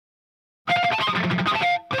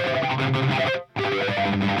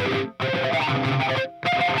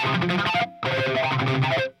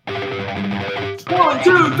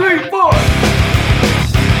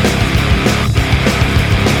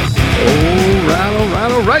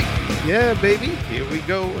right. Yeah, baby. Here we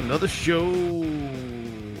go. Another show.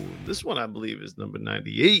 This one, I believe, is number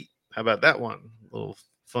 98. How about that one? Little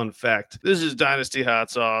fun fact. This is Dynasty Hot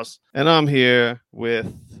Sauce, and I'm here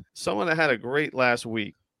with someone that had a great last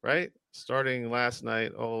week, right? Starting last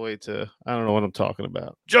night all the way to, I don't know what I'm talking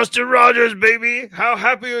about. Justin Rogers, baby. How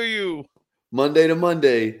happy are you? Monday to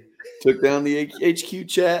Monday. Took down the HQ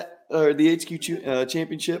chat or the HQ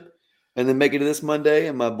championship, and then make it to this Monday.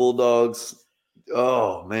 And my Bulldogs,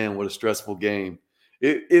 oh man, what a stressful game!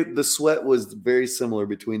 The sweat was very similar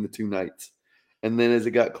between the two nights, and then as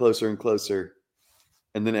it got closer and closer,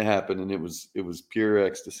 and then it happened, and it was pure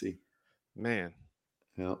ecstasy. Man,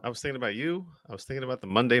 yeah. I was thinking about you. I was thinking about the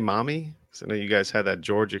Monday Mommy. Because I know you guys had that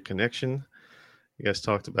Georgia connection. You guys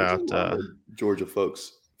talked about Georgia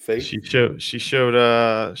folks. Faith?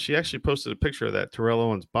 She actually posted a picture of that Terrell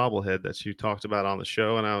Owens bobblehead that she talked about on the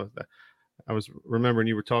show, and I was remembering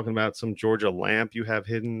you were talking about some Georgia lamp you have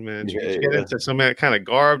hidden, man. Did you get into some kind of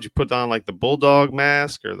garb? Did you put on like the bulldog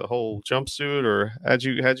mask or the whole jumpsuit, or how'd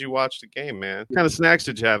you watch the game, man? What kind of snacks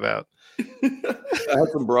did you have out? I had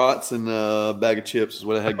some brats and a bag of chips is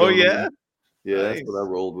what I had going. Oh yeah? Yeah, nice. That's what I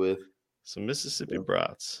rolled with. Some Mississippi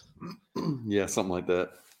brats. Yeah, something like that.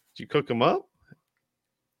 Did you cook them up?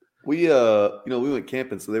 We we went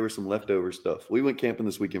camping, so there was some leftover stuff. We went camping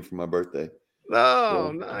this weekend for my birthday.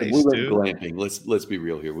 Oh, nice. We went glamping. Let's be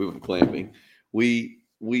real here. We went glamping.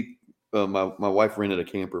 My wife rented a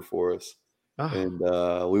camper for us, and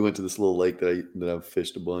we went to this little lake that I've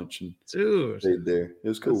fished a bunch and stayed there. It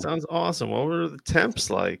was cool. That sounds awesome. What were the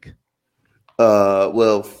temps like?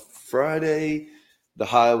 Well, Friday the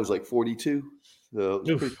high was like 42, so it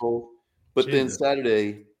was pretty cold. But then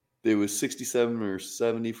Saturday, it was 67 or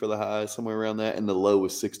 70 for the high, somewhere around that, and the low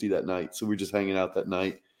was 60 that night. So we were just hanging out that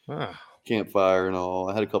night, campfire and all.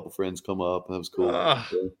 I had a couple friends come up, and that was cool.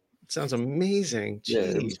 It sounds amazing.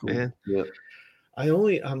 Jeez, it was cool. Man. Yeah. I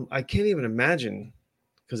can't even imagine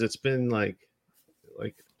because it's been like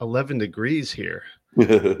 11 degrees here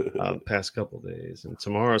the past couple of days, and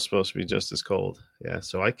tomorrow's supposed to be just as cold. Yeah,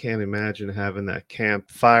 so I can't imagine having that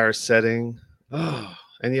campfire setting. Oh.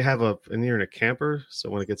 And you're in a camper, so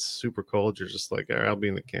when it gets super cold, you're just like, all right, I'll be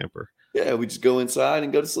in the camper. Yeah, we just go inside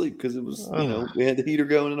and go to sleep because it was, we had the heater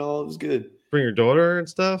going and all. It was good. Bring your daughter and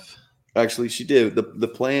stuff? Actually, she did. The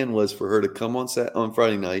plan was for her to come on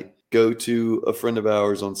Friday night, go to a friend of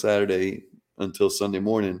ours on Saturday until Sunday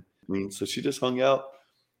morning. So she just hung out,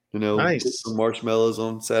 nice. Put some marshmallows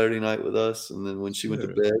on Saturday night with us, and then when she went to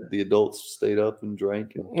bed, the adults stayed up and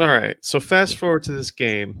drank. All right, so fast forward to this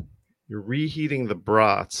game. You're reheating the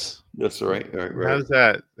brats. That's right. How's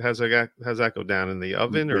that go down in the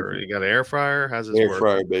oven, or you got an air fryer? How's this work? Air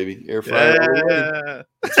fryer, baby. Air fryer. Yeah.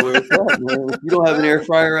 That's where it's at, man. If you don't have an air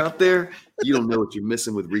fryer out there, you don't know what you're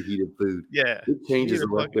missing with reheated food. Yeah. It changes the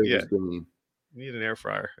leftovers game. You need an air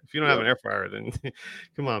fryer. If you don't have an air fryer, then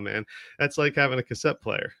come on, man. That's like having a cassette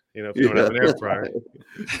player. If you don't have an air fryer.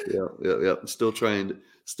 Yeah. Still trying to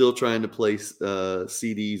place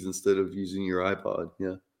CDs instead of using your iPod.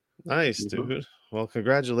 Yeah. Nice, dude. Well,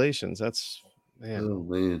 congratulations. That's man. Oh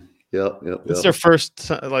man. Yep. It's their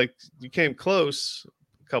first you came close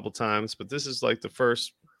a couple times, but this is like the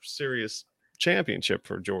first serious championship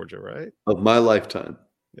for Georgia, right? Of my lifetime.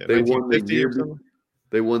 Yeah, they won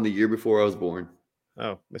the year before I was born.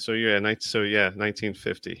 Oh, so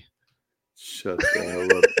 1950. Shut the hell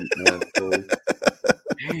up,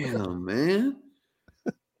 damn, man.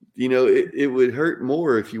 It would hurt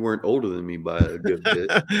more if you weren't older than me by a good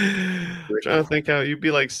bit. I'm trying to think how you'd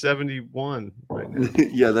be like 71 right now.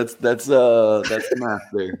 Yeah, that's the math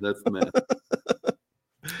there. That's the math.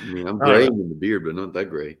 I mean, I'm graying in the beard, but not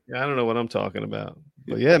that gray. Yeah, I don't know what I'm talking about.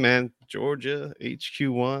 But yeah, man, Georgia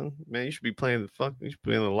HQ1. Man, you should be playing the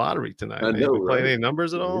lottery tonight. I know, playing any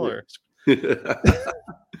numbers at all, or I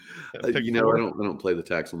don't play the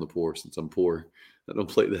tax on the poor since I'm poor. I don't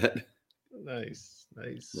play that. Nice.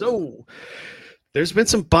 So there's been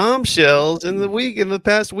some bombshells in the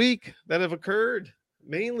past week that have occurred,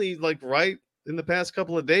 mainly right in the past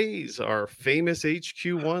couple of days. Our famous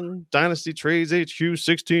HQ1 Dynasty Trades HQ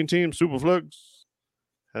 16 team Superflex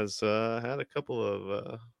has had a couple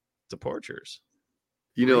of departures.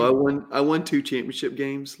 I won 2 championship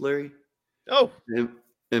games, Larry. Oh,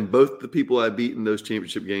 and both the people I beat in those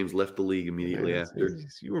championship games left the league immediately after.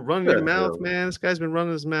 You were running your mouth, man. This guy's been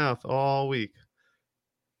running his mouth all week.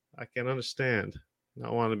 I can't understand.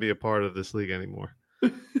 Not want to be a part of this league anymore.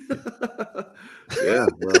 Yeah,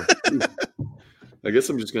 well, I guess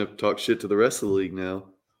I'm just going to talk shit to the rest of the league now.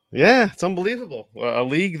 Yeah, it's unbelievable. A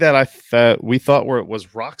league that we thought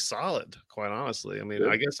was rock solid. Quite honestly, I mean,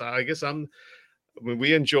 I guess I'm I mean,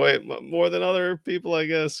 we enjoy it more than other people, I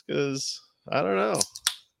guess, because I don't know.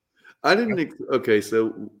 I didn't. Okay,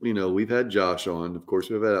 so we've had Josh on. Of course,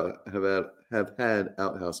 we've have had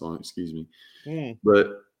Outhouse on. Excuse me,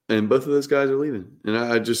 and both of those guys are leaving, and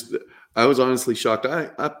I was honestly shocked.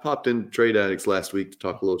 I popped in Trade Addicts last week to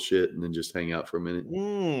talk a little shit and then just hang out for a minute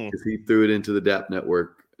because he threw it into the DAP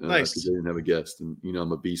network Nice. because they didn't have a guest, and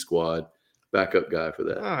I'm a B Squad backup guy for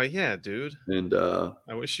that. Oh yeah, dude. And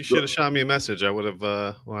I wish you should have shot me a message. I would have.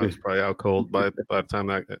 I was probably out cold by the time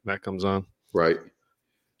that comes on. Right.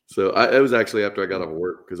 So it was actually after I got off of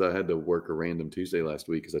work because I had to work a random Tuesday last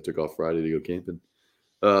week because I took off Friday to go camping.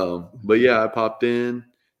 But yeah, I popped in,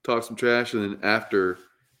 talked some trash, and then after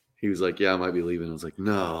he was like, "Yeah, I might be leaving." I was like,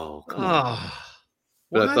 "No, come on."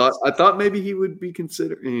 But I thought maybe he would be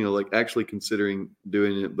considering, actually considering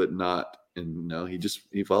doing it, but not. And no, he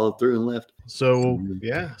followed through and left. So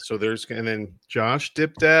yeah, and then Josh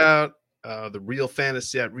dipped out. The Real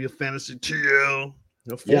Fantasy TL,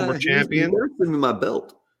 former champion. He better send me my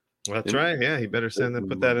belt. That's right. Yeah, he better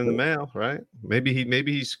put that in the mail, right? Maybe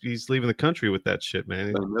he's leaving the country with that shit,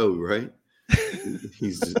 man. I know, right?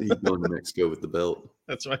 he's going to Mexico with the belt.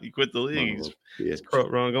 That's right. He quit the league. He's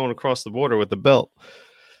going across the border with the belt.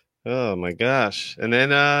 Oh my gosh! And then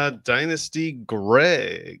Dynasty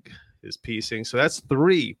Greg is piecing. So that's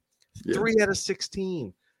 3 out of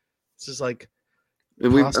 16. This is like.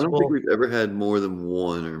 And I don't think we've ever had more than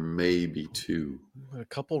 1 or maybe 2. A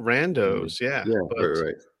couple randos, yeah.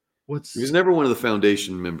 Right. He was never one of the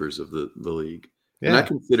foundation members of the league. Yeah. And I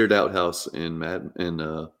considered Outhouse and Matt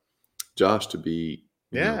and Josh to be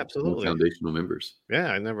absolutely foundational members.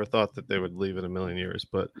 Yeah, I never thought that they would leave in a million years,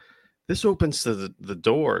 but this opens the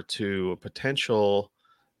door to a potential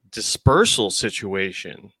dispersal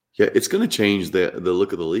situation. Yeah, it's going to change the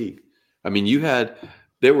look of the league. I mean,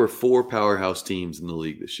 there were 4 powerhouse teams in the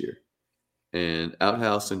league this year, and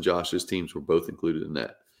Outhouse and Josh's teams were both included in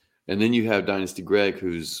that. And then you have Dynasty Greg,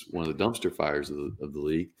 who's one of the dumpster fires of the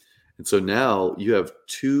league. And so now you have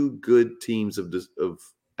 2 good teams of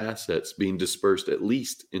assets being dispersed at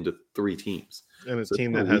least into 3 teams. And a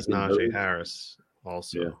team that has Najee Harris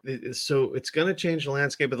also. Yeah. So it's going to change the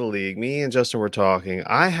landscape of the league. Me and Justin were talking.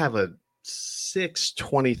 I have a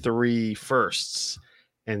 623 firsts,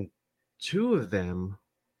 and 2 of them,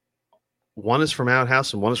 one is from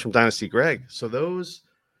Outhouse and one is from Dynasty Greg. So those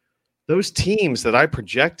teams that I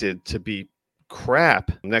projected to be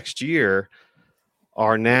crap next year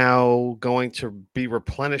are now going to be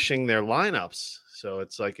replenishing their lineups. So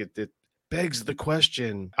it's like it begs the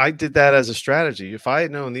question. I did that as a strategy. If I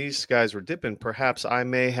had known these guys were dipping, perhaps I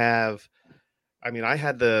may have. I mean, I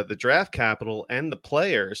had the draft capital and the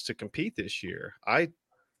players to compete this year. I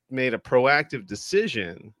made a proactive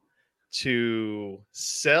decision to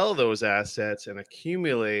sell those assets and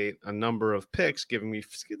accumulate a number of picks, giving me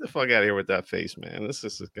get the fuck out of here with that face, man.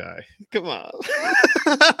 This guy. Come on.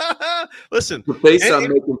 Listen, the face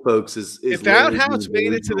I'm making, folks, is if Outhouse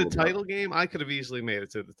made it to the title game, I could have easily made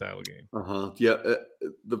it to the title game. Yeah.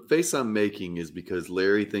 The face I'm making is because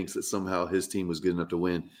Larry thinks that somehow his team was good enough to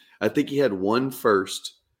win. I think he had 1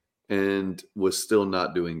 first and was still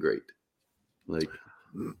not doing great. Like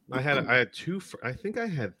I had 2. I think I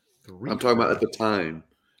had 3. I'm talking about at the time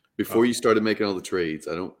before you started making all the trades.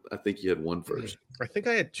 I think you had 1 first. I think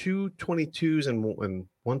I had 2 22s and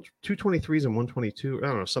 2 23s and 122. I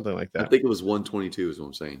don't know, something like that. I think it was 122 is what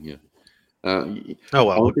I'm saying. Yeah. Oh well,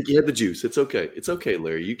 I don't think you had the juice. It's okay. It's okay,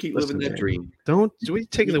 Larry. You keep living that dream. Don't we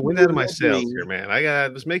taking the wind out of my sails here, man? I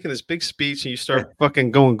was making this big speech, and you start fucking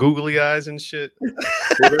going googly eyes and shit.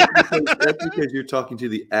 Well, that's because you're talking to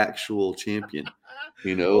the actual champion.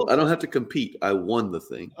 I don't have to compete. I won the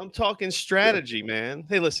thing. I'm talking strategy, man.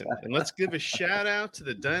 Hey, listen, and let's give a shout out to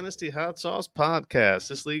the Dynasty Hot Sauce podcast.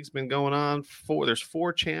 This league's been going on there's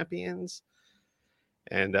 4 champions.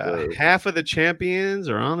 And half of the champions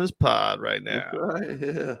are on this pod right now. Right,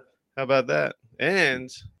 yeah. How about that? And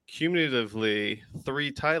cumulatively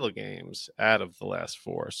 3 title games out of the last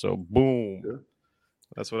 4. So boom. Yeah.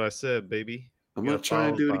 That's what I said, baby. I'm going to try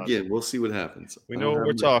and do it again. We'll see what happens. We know what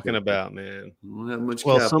we're talking about, man. We don't have much.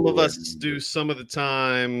 Well, some of us do some of the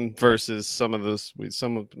time versus some of this.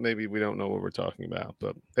 Maybe we don't know what we're talking about.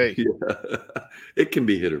 But hey, it can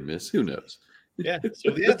be hit or miss. Who knows? Yeah.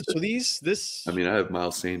 So this. I mean, I have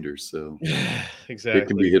Miles Sanders, so exactly. It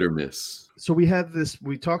can be hit or miss. So we have this.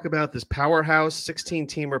 We talk about this powerhouse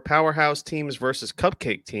 16-teamer powerhouse teams versus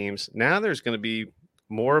cupcake teams. Now there's going to be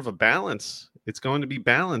more of a balance. It's going to be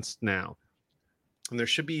balanced now. And it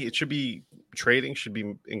should be trading should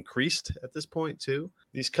be increased at this point too.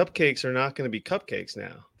 These cupcakes are not going to be cupcakes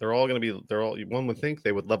now. They're all one would think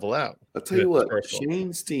they would level out. I'll tell you what,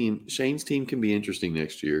 Shane's team can be interesting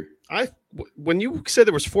next year. When you said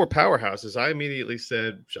there was 4 powerhouses, I immediately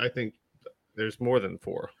said I think there's more than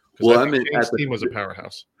 4. Well, I meant Shane's team was a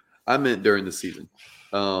powerhouse. I meant during the season,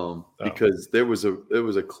 because there was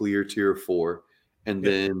a clear tier of 4, and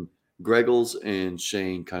then Greggles and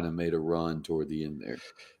Shane kind of made a run toward the end there.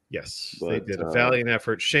 Yes, they did a valiant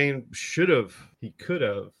effort. Shane could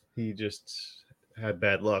have. He just had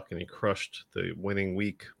bad luck and he crushed the winning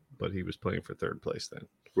week, but he was playing for 3rd place then.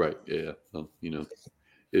 Right. Yeah.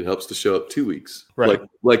 It helps to show up 2 weeks, right?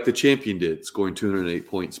 Like the champion did, scoring 208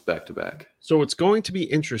 points back to back. So it's going to be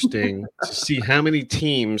interesting to see how many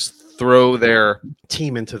teams throw their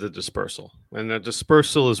team into the dispersal. And the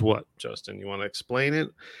dispersal is what, Justin? You want to explain it?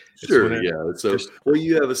 Sure. Yeah. So,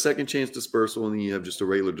 you have a second chance dispersal, and then you have just a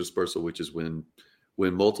regular dispersal, which is when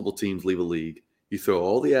multiple teams leave a league. You throw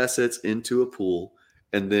all the assets into a pool,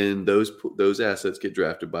 and then those assets get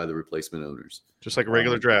drafted by the replacement owners, just like a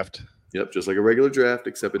regular draft. Yep, just like a regular draft,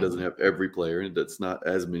 except it doesn't have every player, and it's not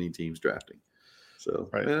as many teams drafting. So,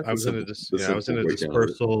 right. I was in a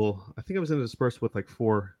dispersal. I think I was in a dispersal with like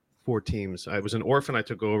four teams. I was an orphan. I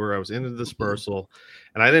took over. I was in a dispersal,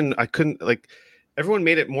 and I couldn't everyone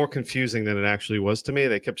made it more confusing than it actually was to me.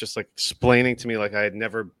 They kept just like explaining to me like I had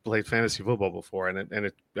never played fantasy football before, and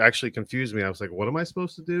it actually confused me. I was like, what am I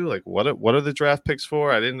supposed to do? Like, what are the draft picks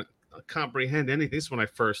for? I didn't comprehend anything. This is when I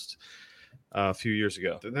first. A few years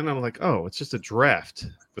ago. And then I'm like, oh, it's just a draft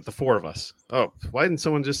with the 4 of us. Oh, why didn't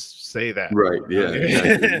someone just say that? Right. Yeah.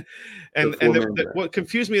 Exactly. and what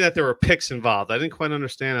confused me that there were picks involved. I didn't quite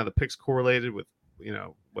understand how the picks correlated with,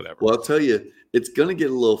 whatever. Well, I'll tell you, it's going to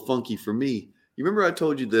get a little funky for me. You remember I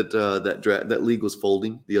told you that that league was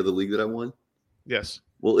folding, the other league that I won? Yes.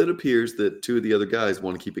 Well, it appears that 2 of the other guys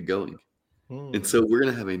want to keep it going. And so we're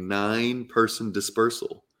going to have a 9-person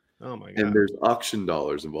dispersal. Oh my God! And there's auction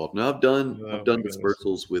dollars involved. Now I've done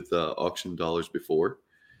dispersals with auction dollars before,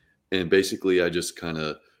 and basically I just kind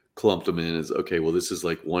of clumped them in as okay. Well, this is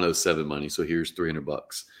like 107 money, so here's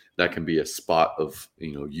 $300. That can be a spot of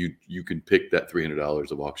you can pick that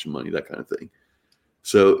 $300 of auction money, that kind of thing.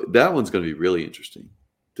 So that one's going to be really interesting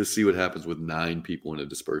to see what happens with 9 people in a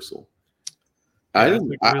dispersal. I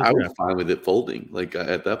was fine with it folding. Like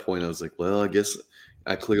at that point, I was like, well, I guess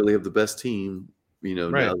I clearly have the best team.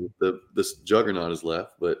 Right. Now this juggernaut is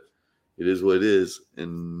left, but it is what it is.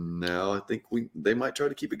 And now I think they might try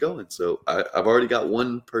to keep it going. So I've already got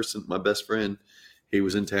one person, my best friend. He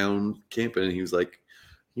was in town camping, and he was like,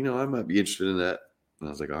 I might be interested in that. And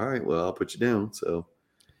I was like, all right, well, I'll put you down. So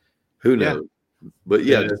who knows? Yeah. But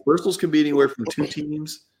yeah, dispersals can be anywhere from 2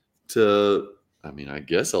 teams to, I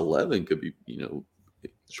guess 11 could be,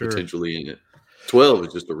 potentially in it. 12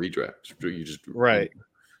 is just a redraft. You just right.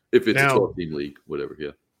 If it's a 12-team league, whatever,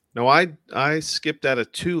 yeah. No, I skipped out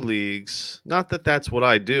of 2 leagues. Not that that's what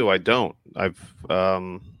I do. I don't. I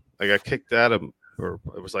got kicked out of, or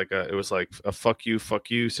it was like a fuck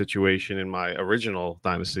you situation in my original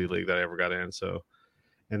dynasty league that I ever got in. So,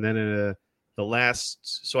 and then in I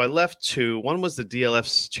left 2. One was the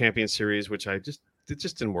DLF Champion Series, which it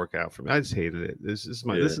just didn't work out for me. I just hated it. This is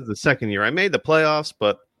the second year. I made the playoffs,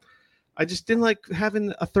 but I just didn't like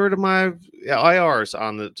having a third of my IRs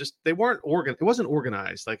on they weren't it wasn't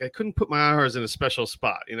organized. Like I couldn't put my IRs in a special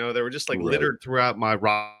spot. They were just like littered throughout my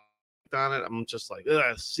rock on it. I'm just like,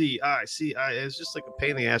 CI. It's just like a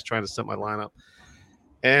pain in the ass trying to set my lineup.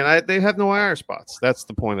 And they have no IR spots. That's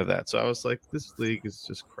the point of that. So I was like, this league is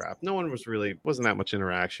just crap. No one wasn't that much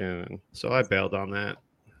interaction. And so I bailed on that.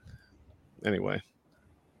 Anyway.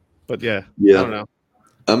 But yeah. I don't know.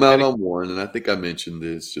 I'm out on one, and I think I mentioned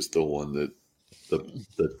this, just the one that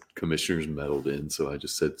the commissioners meddled in. So I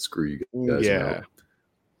just said, screw you guys. Yeah.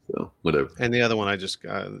 So whatever. And the other one,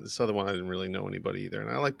 this other one, I didn't really know anybody either. And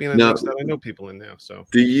I like being in leagues that I know people in now. So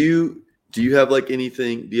do you have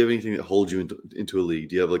anything that holds you into a league?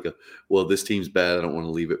 Do you have this team's bad, I don't want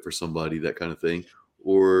to leave it for somebody, that kind of thing?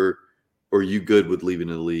 Or are you good with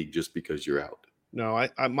leaving a league just because you're out? No,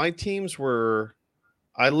 my teams were,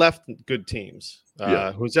 I left good teams.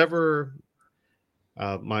 Who's ever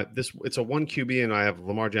it's a 1 QB, and I have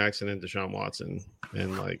Lamar Jackson and Deshaun Watson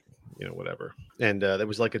and whatever. And there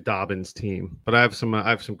was like a Dobbins team, but I have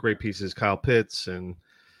some great pieces, Kyle Pitts and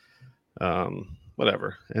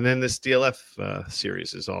whatever. And then this DLF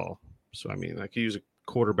series is all. So I could use a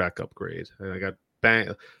quarterback upgrade. I got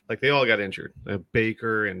they all got injured.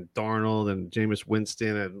 Baker and Darnold and Jameis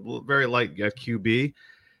Winston, and very light QB.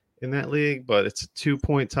 in that league, but it's a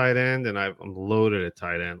 2-point tight end, and I'm loaded at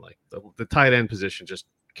tight end. Like the tight end position just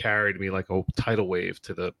carried me like a tidal wave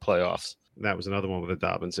to the playoffs. That was another one with a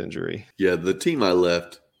Dobbins injury. Yeah, the team I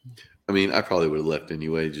left, I mean, I probably would have left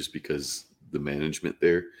anyway just because the management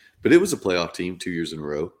there. But it was a playoff team 2 years in a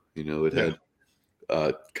row. You know, it had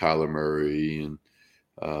Kyler Murray and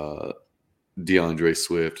DeAndre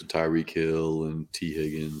Swift and Tyreek Hill and T.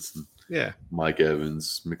 Higgins and Mike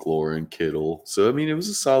Evans, McLaurin, Kittle. So, I mean, it was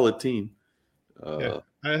a solid team. I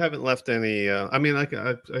haven't left any. I mean, like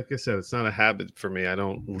I said, it's not a habit for me. I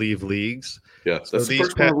don't leave leagues. Yeah, so that's the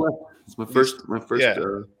first one I left. It's my first. Yeah.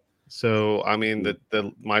 So I mean,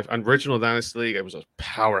 my original Dynasty League, it was a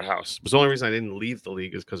powerhouse. It was the only reason I didn't leave the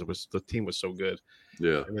league is because the team was so good.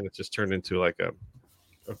 Yeah, and then it just turned into like a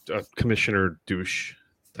commissioner douche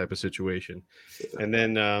type of situation. And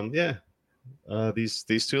then these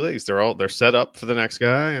two leagues, they're set up for the next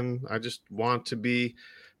guy, and I just want to be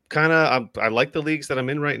kind of. I like the leagues that I'm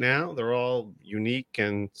in right now. They're all unique,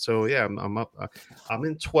 and so I'm up. I'm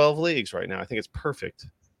in 12 leagues right now. I think it's perfect.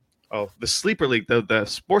 Oh, the sleeper league, the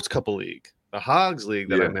sports couple league, the Hogs league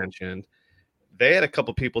that I mentioned, they had a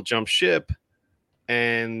couple people jump ship,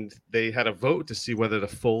 and they had a vote to see whether to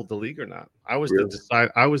fold the league or not. I was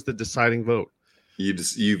the deciding vote.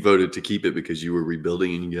 You voted to keep it because you were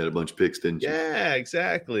rebuilding and you had a bunch of picks, didn't you? Yeah,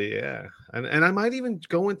 exactly. Yeah, and I might even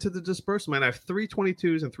go into the disbursement. I have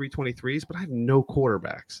 322s and 323s, but I have no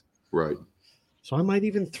quarterbacks. Right. So I might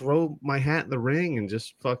even throw my hat in the ring and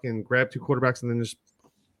just fucking grab 2 quarterbacks and then just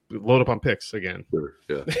load up on picks again. Sure,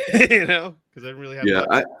 yeah. You know, because I really have. Yeah,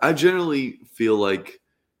 I generally feel like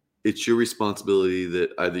it's your responsibility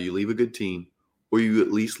that either you leave a good team or you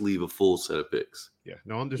at least leave a full set of picks. Yeah,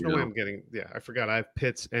 no, there's no way I'm getting. Yeah, I forgot I have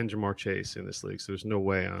Pitts and Jamar Chase in this league, so there's no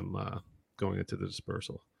way I'm going into the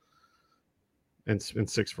dispersal. And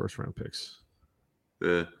 6 first-round picks.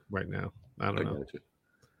 Yeah, right now I don't know. Gotcha.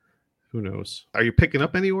 Who knows? Are you picking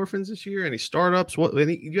up any orphans this year? Any startups? Do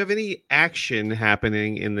you have any action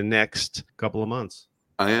happening in the next couple of months?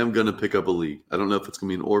 I am going to pick up a league. I don't know if it's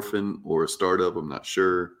going to be an orphan or a startup. I'm not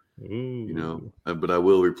sure. Ooh. You know, but I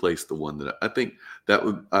will replace the one that I think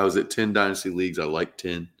I was at 10 dynasty leagues. I like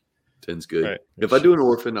 10. 10's good. Right. If I do an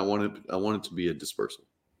orphan, I want it to be a dispersal.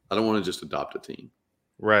 I don't want to just adopt a team.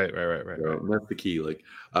 Right. So that's the key. Like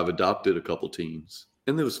I've adopted a couple teams,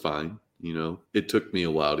 and it was fine. You know, it took me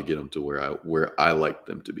a while to get them to where I like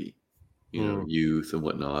them to be. You know, youth and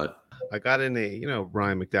whatnot. I got in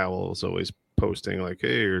Ryan McDowell is always posting like,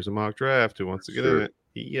 "Hey, here's a mock draft. Who wants to get in it?"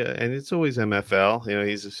 Yeah, and it's always MFL. You know,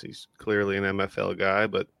 he's clearly an MFL guy,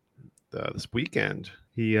 but this weekend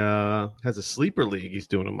he has a sleeper league. He's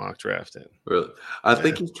doing a mock draft in. Really, I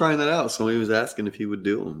think he's trying that out. Somebody was asking if he would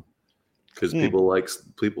do them because people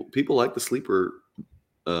like the sleeper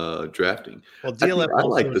drafting. Well, DLF I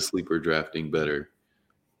like the sleeper drafting better.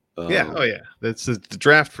 That's the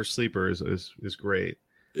draft for sleeper is great.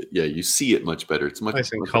 Yeah, you see it much better. It's much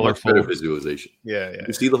colorful, much better visualization. Yeah.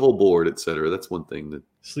 You see the whole board, etc. That's one thing that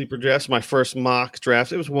sleeper drafts. My first mock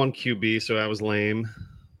draft, it was 1 QB, so that was lame.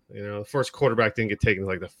 You know, the first quarterback didn't get taken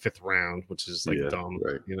like the 5th round, which is like dumb.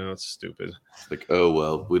 Right. You know, it's stupid. It's like, oh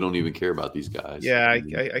well, we don't even care about these guys. Yeah, I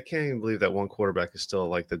can't even believe that one quarterback is still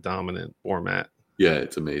like the dominant format. Yeah,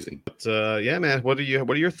 it's amazing. But man, what are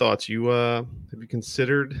your thoughts? You have you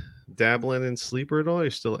considered dabbling in sleeper at all?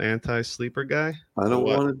 You're still anti-sleeper guy? I don't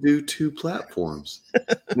want to do 2 platforms.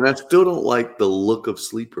 And I still don't like the look of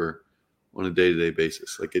sleeper on a day-to-day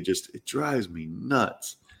basis. Like it drives me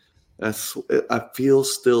nuts. I feel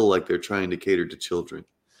still like they're trying to cater to children.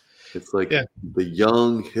 It's like the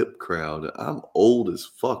young hip crowd. I'm old as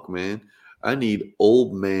fuck, man. I need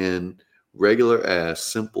old man, regular ass,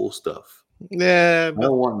 simple stuff. Yeah, I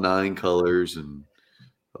don't want 9 colors and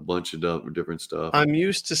a bunch of different stuff. I'm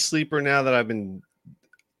used to sleeper now that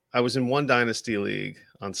I was in one dynasty league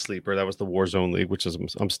on sleeper. That was the Warzone league, which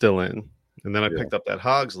I'm still in. And then I picked up that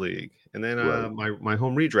Hogs league. And then my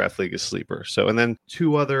home redraft league is sleeper. So, and then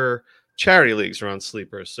 2 other charity leagues are on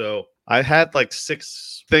sleeper. So I had like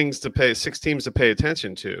 6 teams to pay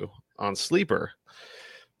attention to on sleeper.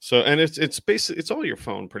 So, and it's basically, it's all your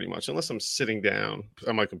phone pretty much, unless I'm sitting down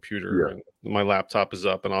on my computer and my laptop is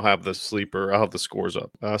up and I'll have the scores up.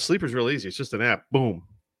 Sleeper's real easy. It's just an app. Boom.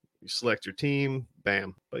 You select your team,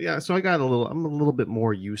 bam. But yeah, so I'm a little bit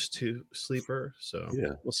more used to sleeper. So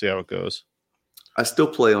we'll see how it goes. I still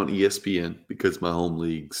play on ESPN because my home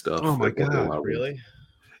league stuff. Oh my God, really?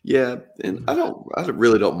 Yeah. And I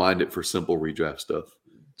really don't mind it for simple redraft stuff.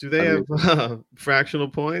 Do they have fractional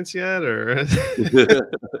points yet, or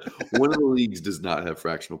one of the leagues does not have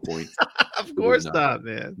fractional points? Of course not,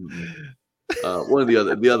 man. One of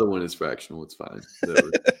the other one is fractional. It's fine.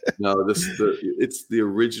 Whatever. No, it's the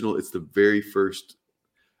original. It's the very first.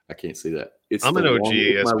 I can't say that. It's I'm an OG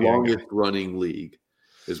it's my ESPN longest guy. running league,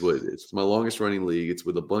 is what it is. It's my longest running league. It's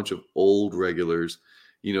with a bunch of old regulars.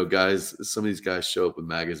 Guys. Some of these guys show up with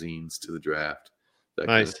magazines to the draft. That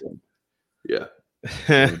Nice. kind of thing. Yeah.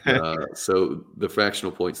 And, so the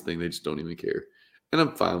fractional points thing, they just don't even care. And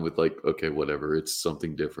I'm fine with like, okay, whatever. It's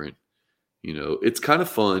something different. It's kind of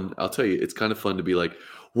fun. I'll tell you, it's kind of fun to be like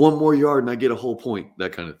 1 more yard and I get a whole point.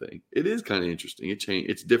 That kind of thing. It is kind of interesting.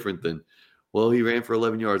 It's different than, well, he ran for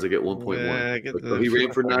 11 yards. I get 1.1. He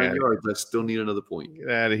ran for 9 yards. I still need another point. Get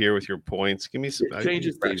out of here with your points. Give me some. It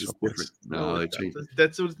changes things. It's different. No, it changes.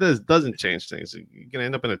 That's what it does. Doesn't change things. You're gonna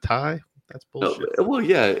end up in a tie. That's bullshit. No, well,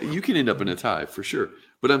 yeah, you can end up in a tie for sure.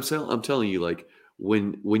 But I'm telling you, like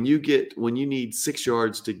when you need 6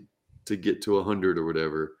 yards to get to 100 or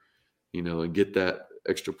whatever, and get that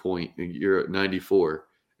extra point, and you're at 94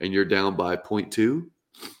 and you're down by 0.2,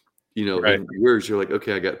 Right. and yours, you're like,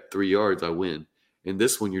 okay, I got 3 yards, I win. And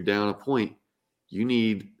this one, you're down a point, you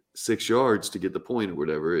need 6 yards to get the point or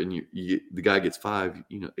whatever, and the guy gets 5.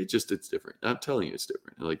 It's different. I'm telling you, it's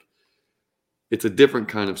different. Like, it's a different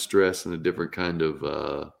kind of stress and a different kind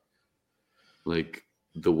of like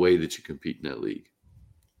the way that you compete in that league.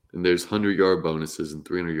 And there's 100-yard bonuses and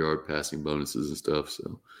 300-yard passing bonuses and stuff.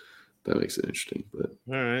 So that makes it interesting. But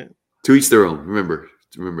All right. to each their own. Remember,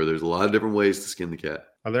 there's a lot of different ways to skin the cat.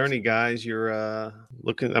 Are there any guys you're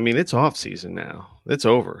looking? I mean, it's off season now. It's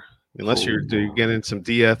over. Unless you're getting some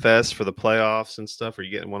DFS for the playoffs and stuff, or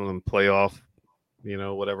you getting one of them playoff,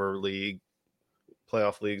 whatever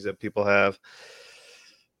playoff leagues that people have.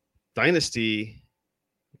 Dynasty,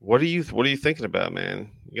 what are you thinking about,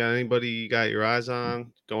 man? You got anybody you got your eyes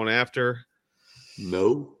on going after?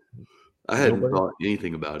 No, I hadn't thought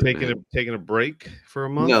anything about it. Taking a break for a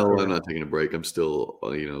month? No, I'm not taking a break. I'm still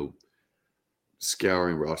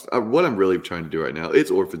scouring roster. What I'm really trying to do right now, it's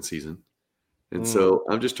orphan season, and so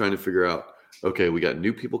I'm just trying to figure out. Okay, we got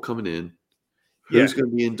new people coming in. Who's going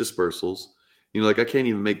to be in dispersals? Like I can't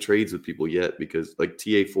even make trades with people yet because like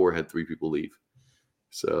TA4 had 3 people leave.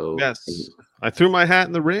 So yes, I threw my hat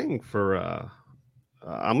in the ring for.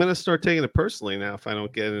 I'm going to start taking it personally now if I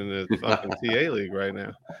don't get in a fucking TA league right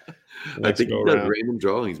now. I think he does random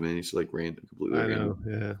drawings, man. He's like completely random.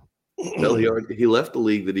 Yeah. Well, he left the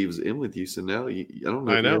league that he was in with you, so now I don't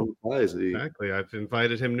know. I know exactly. I've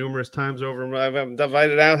invited him numerous times over. I've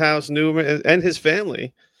invited Outhouse and his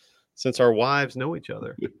family, since our wives know each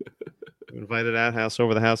other. I've invited Outhouse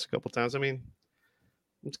over the house a couple times. I mean,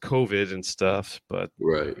 it's COVID and stuff, but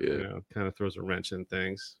right, yeah, kind of throws a wrench in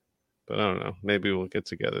things. But I don't know. Maybe we'll get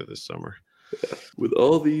together this summer. Yeah. With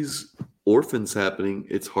all these orphans happening,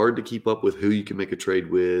 it's hard to keep up with who you can make a trade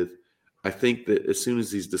with. I think that as soon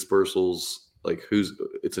as these dispersals, like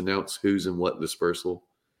it's announced who's in what dispersal,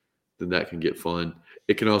 then that can get fun.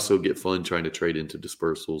 It can also get fun trying to trade into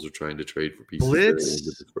dispersals or trying to trade for pieces.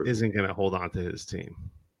 Blitz isn't going to hold on to his team.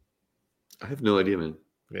 I have no idea, man.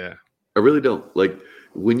 Yeah. I really don't. Like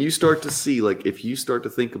when you start to see, like if you start to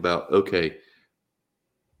think about, okay,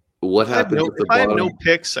 what happens if I have no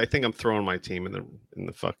picks, I think I'm throwing my team in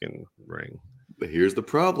the fucking ring. But here's the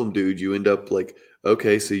problem, dude. You end up like,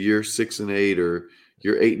 okay, so you're 6-8 or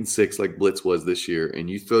you're 8-6 like Blitz was this year, and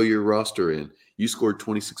you throw your roster in. You scored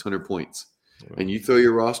 2,600 points, and you throw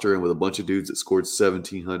your roster in with a bunch of dudes that scored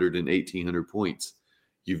 1,700 and 1,800 points.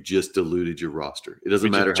 You've just diluted your roster. It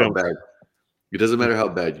doesn't matter how bad. It doesn't matter how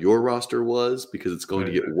bad your roster was because it's going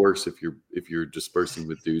to get worse if you're dispersing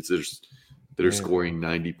with dudes that are scoring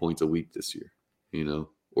 90 points a week this year,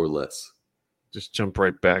 or less. Just jump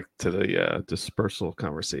right back to the dispersal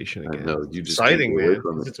conversation again. No, you just exciting, man.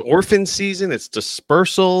 It's orphan season. It's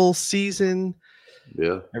dispersal season.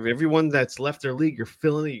 Yeah. Everyone that's left their league, you're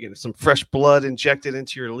filling it. You get some fresh blood injected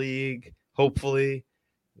into your league. Hopefully,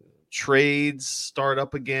 trades start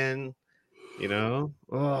up again.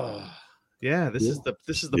 Oh, yeah. This is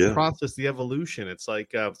the process, the evolution. It's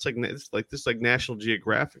like National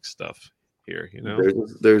Geographic stuff here.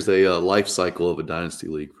 There's a life cycle of a dynasty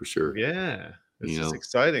league for sure. Yeah. It's just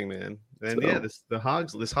exciting, man. And this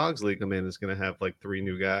Hogs League I'm in is going to have like 3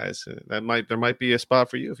 new guys. There might be a spot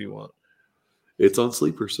for you if you want. It's on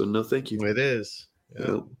Sleeper, so no thank you. It is.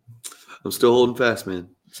 Yeah. I'm still holding fast, man.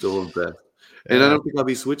 Still holding fast. Yeah. And I don't think I'll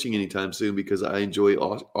be switching anytime soon because I enjoy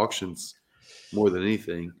auctions more than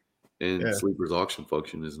anything. And Sleeper's auction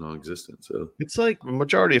function is non-existent. So it's like the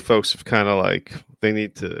majority of folks have kind of like they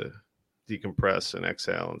need to decompress and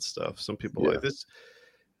exhale and stuff. Some people like this.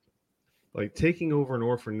 Like taking over an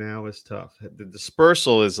orphan now is tough. The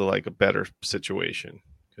dispersal is like a better situation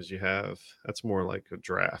because that's more like a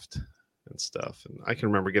draft. and stuff. And I can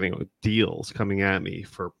remember getting deals coming at me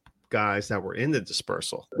for guys that were in the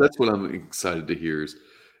dispersal. That's what I'm excited to hear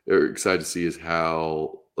or excited to see is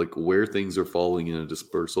how, like, where things are falling in a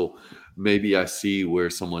dispersal. Maybe I see where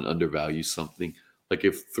someone undervalues something. Like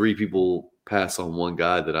if 3 people pass on one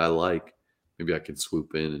guy that I like, maybe I can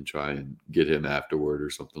swoop in and try and get him afterward or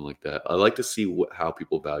something like that. I like to see how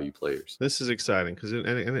people value players. This is exciting because,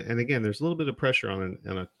 and again, there's a little bit of pressure on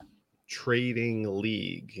a trading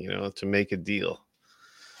league, to make a deal.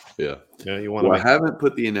 Yeah. You want to. I haven't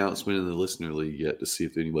put the announcement in the listener league yet to see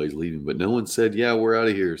if anybody's leaving, but no one said, yeah, we're out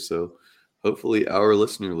of here. So hopefully our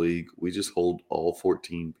listener league, we just hold all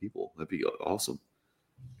 14 people. That'd be awesome.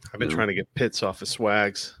 I've been trying to get Pitts off of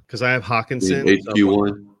Swags because I have Hawkinson.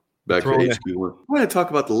 HQ1. Back to HQ1. I want to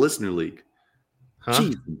talk about the listener league. Huh?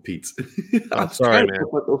 Jeez, Pete's. I'm sorry, man.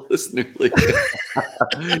 About the listener league.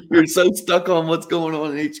 You're so stuck on what's going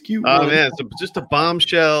on in HQ1. Oh man, it's just a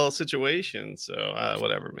bombshell situation. So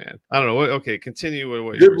whatever, man. I don't know. Okay, continue with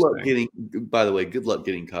what good you luck saying. getting. By the way, good luck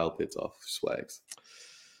getting Kyle Pitts off Swags.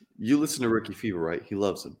 You listen to Rookie Fever, right? He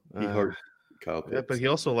loves him. He hearts Kyle Pitts. Yeah, but he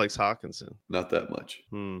also likes Hawkinson. Not that much.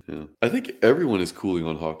 Yeah. I think everyone is cooling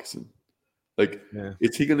on Hawkinson. Like,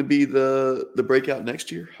 is he going to be the breakout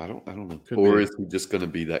next year? I don't know. Is he just going to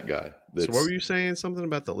be that guy? So what were you saying? Something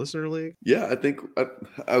about the listener league? Yeah, I think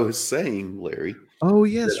I was saying, Larry. Oh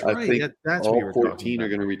yes, right. I think that's all 14 are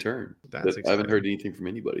going to return. That's I haven't heard anything from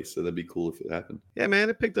anybody, so that'd be cool if it happened. Yeah,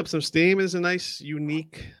 man, it picked up some steam. It's a nice,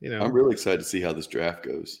 unique. I'm really excited to see how this draft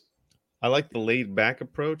goes. I like the laid back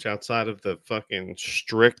approach outside of the fucking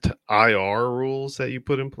strict IR rules that you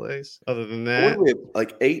put in place. Other than that, what do we have,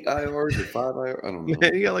 like 8 IRs or 5 IRs? I don't know.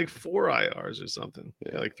 Man, you got like 4 IRs or something.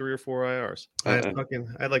 Yeah, like 3 or 4 IRs. I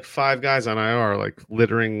had like 5 guys on IR, like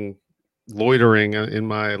loitering in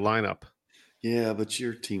my lineup. Yeah, but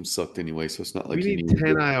your team sucked anyway, so it's not like we need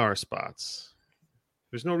 10 IR spots.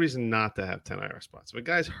 There's no reason not to have 10 IR spots. If a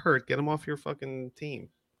guy's hurt, get him off your fucking team.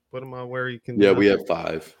 Put him on where you can. Yeah, we have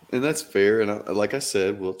 5, and that's fair. And like I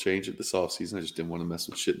said, we'll change it this offseason. I just didn't want to mess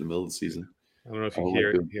with shit in the middle of the season. I don't know if you hear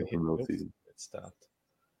it. In the middle of the season. It stopped.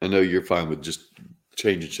 I know you're fine with just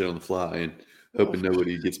changing shit on the fly and hoping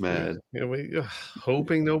nobody gets mad.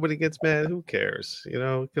 Hoping nobody gets mad. Who cares?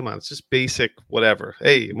 Come on. It's just basic whatever.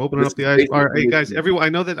 Hey, I'm opening up the IR. All right, hey guys, everyone. I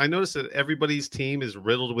noticed that everybody's team is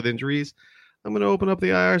riddled with injuries. I'm going to open up the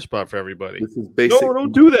IR spot for everybody. This is basic. No,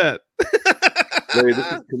 don't do that. Larry, this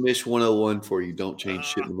is Commish 101 for you. Don't change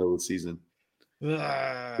shit in the middle of the season.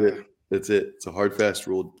 That's it. It's a hard, fast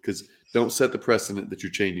rule because don't set the precedent that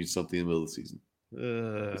you're changing something in the middle of the season.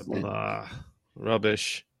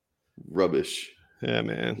 Rubbish. Yeah,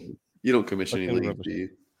 man. You don't commish any league, do you?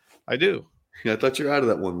 I do. Yeah, I thought you're out of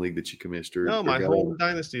that one league that you commissioned. No, my home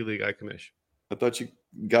dynasty league I commission. I thought you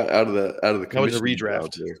got out of the commission.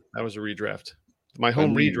 That was a redraft. My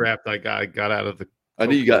home redraft I got out of the. I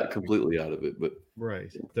knew you got completely out of it, but right.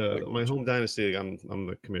 My home dynasty, I'm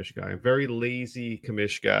the commish guy. I'm a very lazy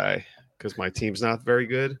commish guy because my team's not very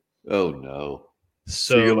good. Oh no!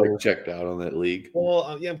 So you're like checked out on that league.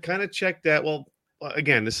 Well, yeah, I'm kind of checked out. Well,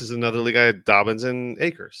 again, this is another league. I had Dobbins and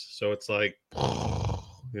Akers, so it's like,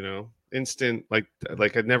 instant. Like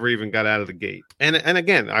I never even got out of the gate. And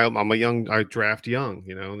again, I draft young.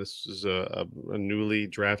 This is a newly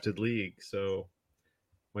drafted league, so.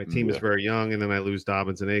 My team is very young, and then I lose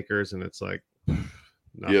Dobbins and Akers, and it's like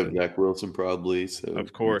you have Zach Wilson probably. So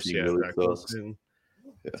of course, yeah, really Zach Wilson.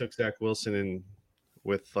 Yeah. I took Zach Wilson in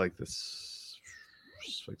with like the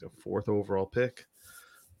 4th overall pick.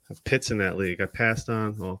 I have Pitts in that league. I passed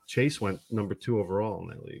on. Well, Chase went number 2 overall in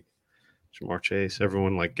that league. Jamar Chase.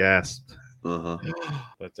 Everyone gasped. But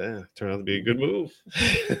it turned out to be a good move.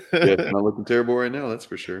 It's not looking terrible right now. That's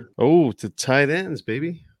for sure. Oh, to tight ends,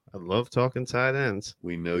 baby. I love talking tight ends.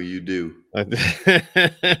 We know you do.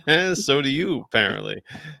 So do you, apparently.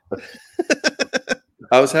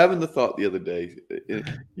 I was having the thought the other day.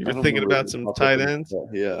 You were thinking about some tight ends?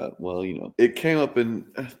 Yeah. Well, it came up in,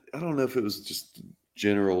 I don't know if it was just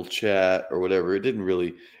general chat or whatever. It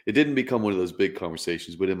didn't become one of those big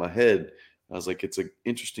conversations, but in my head, I was like, it's an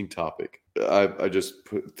interesting topic. I just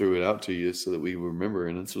threw it out to you so that we remember.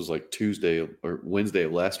 And this was like Tuesday or Wednesday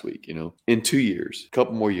of last week, In 2 years, a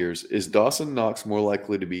couple more years, is Dawson Knox more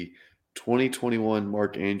likely to be 2021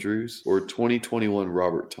 Mark Andrews or 2021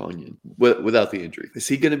 Robert Tonyan without the injury? Is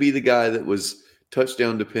he going to be the guy that was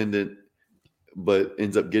touchdown dependent but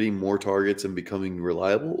ends up getting more targets and becoming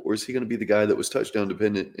reliable? Or is he going to be the guy that was touchdown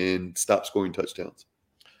dependent and stopped scoring touchdowns?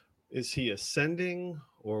 Is he ascending,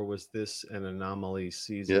 or was this an anomaly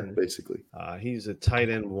season? Yeah, basically. He's a tight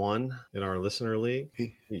end 1 in our listener league.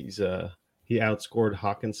 He He outscored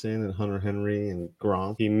Hawkinson and Hunter Henry and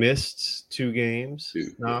Gronk. He missed 2 games,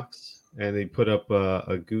 Knox, and he put up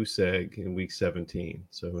a goose egg in week 17.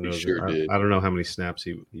 So who knows? I don't know how many snaps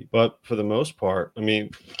he but for the most part, I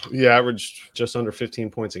mean, he averaged just under 15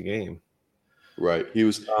 points a game. Right. He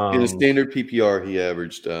was in a standard PPR, he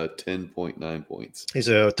averaged 10.9 points. He's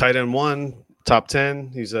a tight end 1, top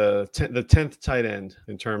 10. He's the 10th tight end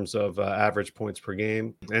in terms of average points per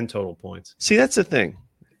game and total points. See, that's the thing.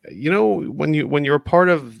 You know, when you're a part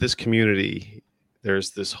of this community, there's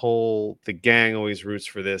this the gang always roots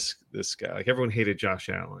for this guy. Like everyone hated Josh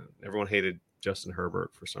Allen. Everyone hated Justin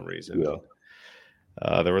Herbert for some reason. Yeah.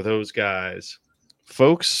 There were those guys.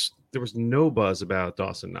 Folks, there was no buzz about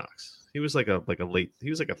Dawson Knox. He was like a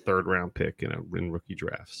 3rd round pick in rookie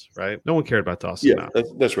drafts, right? No one cared about Dawson Knox.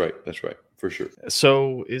 That's right. That's right. For sure.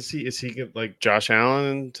 So is he like Josh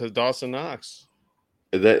Allen to Dawson Knox?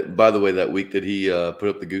 That, by the way, that week that he put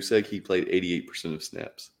up the goose egg, he played 88% of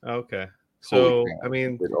snaps. Okay. So, I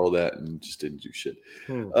mean, did all that and just didn't do shit.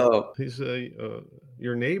 He's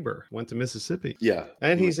your neighbor, went to Mississippi. Yeah.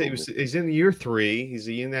 And he's in year 3. He's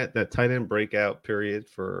in that tight end breakout period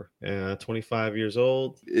for 25 years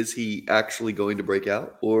old. Is he actually going to break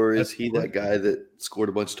out? Or is he that guy that scored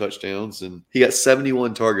a bunch of touchdowns? And he got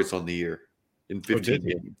 71 targets on the year in 15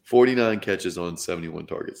 games. 49 catches on 71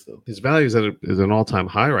 targets, though. His value is an all-time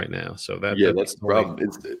high right now. So that's the problem.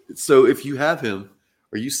 So if you have him,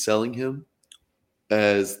 are you selling him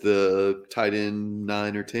as the tight end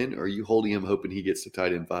 9 or 10, or are you holding him hoping he gets to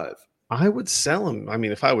tight end 5? I would sell him. I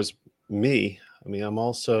mean, if I was me, I'm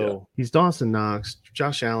also he's Dawson Knox.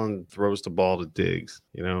 Josh Allen throws the ball to Diggs.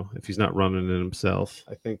 If he's not running it himself,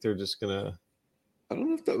 I think they're just gonna. I don't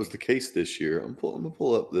know if that was the case this year. I'm gonna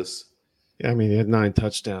pull up this. Yeah, he had 9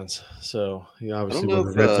 touchdowns, so he obviously. I don't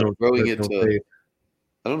know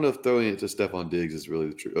if throwing it to Stephon Diggs is really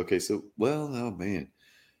the truth. Okay, so man.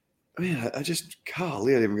 I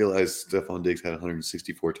didn't realize Stephon Diggs had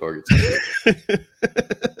 164 targets. That's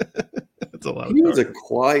a lot. He was a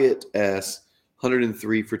quiet ass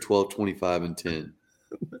 103 for 12, 25, and 10.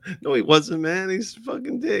 No, he wasn't, man. He's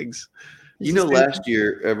fucking Diggs. Last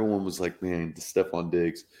year everyone was like, man, the Stephon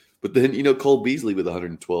Diggs. But then Cole Beasley with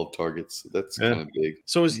 112 targets. That's kind of big.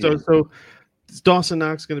 So is Dawson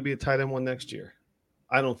Knox going to be a tight end 1 next year?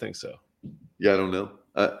 I don't think so. Yeah, I don't know.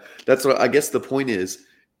 That's what I guess the point is.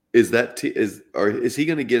 Is he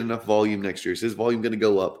going to get enough volume next year? Is his volume going to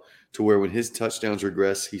go up to where when his touchdowns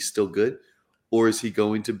regress, he's still good? Or is he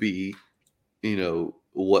going to be,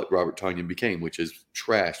 what Robert Tonyan became, which is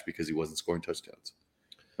trash because he wasn't scoring touchdowns?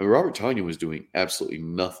 I mean, Robert Tonyan was doing absolutely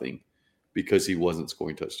nothing because he wasn't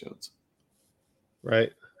scoring touchdowns.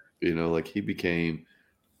 Right. He became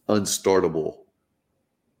unstartable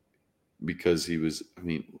because he was,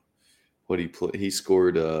 he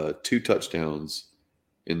scored 2 touchdowns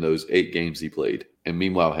in those 8 games he played, and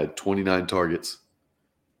meanwhile had 29 targets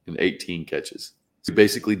and 18 catches. So he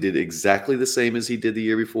basically did exactly the same as he did the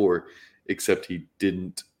year before, except he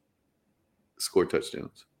didn't score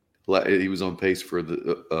touchdowns. He was on pace for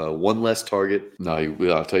the 1 less target. No,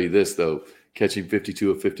 I'll tell you this, though, catching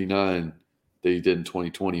 52 of 59 that he did in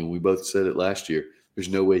 2020, and we both said it last year, there's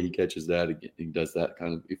no way he catches that again. He does that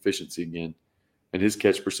kind of efficiency again. And his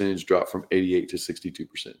catch percentage dropped from 88 to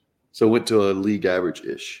 62%. So went to a league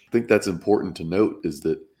average-ish. I think that's important to note is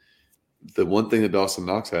that the one thing that Dawson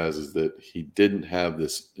Knox has is that he didn't have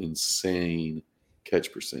this insane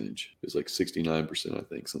catch percentage. It was like 69%, I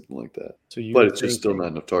think, something like that. But it's just still not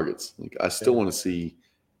enough targets. I still want to see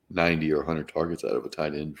 90 or 100 targets out of a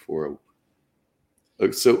tight end for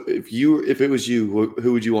a. So if it was you,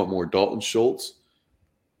 who would you want more, Dalton Schultz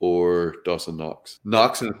or Dawson Knox?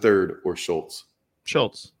 Knox in a third or Schultz?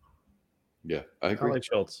 Schultz. Yeah, I agree. I like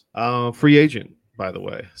Schultz. Free agent, by the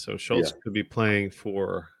way. So Schultz could be playing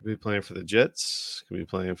for the Jets, could be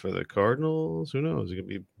playing for the Cardinals. Who knows? He could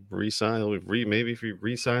be re-signed. Maybe if he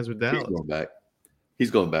re-signs with Dallas. He's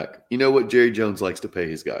going back. You know what? Jerry Jones likes to pay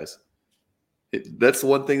his guys. That's the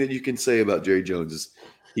one thing that you can say about Jerry Jones is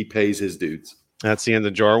he pays his dudes. That's the end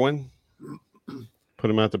of Jarwin. Put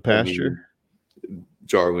him out to pasture.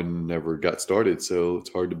 Jarwin never got started, so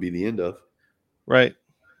it's hard to be the end of. Right.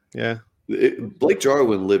 Yeah. Blake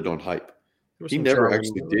Jarwin lived on hype. He never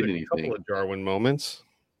actually did anything. A couple of Jarwin moments.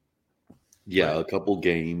 Yeah, a couple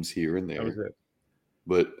games here and there. That was it.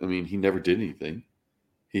 But, he never did anything.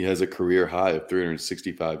 He has a career high of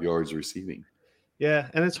 365 yards receiving. Yeah,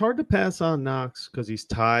 and it's hard to pass on Knox because he's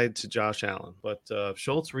tied to Josh Allen. But if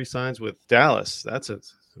Schultz re-signs with Dallas, that's it.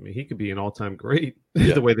 He could be an all-time great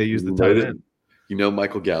the way they use the tight end.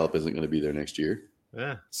 Michael Gallup isn't going to be there next year.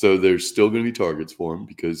 Yeah. So there's still going to be targets for him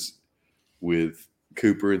because with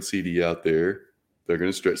Cooper and CD out there. They're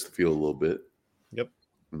going to stretch the field a little bit. Yep.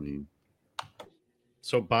 I mean,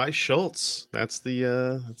 so buy Schultz. That's the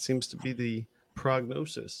that seems to be the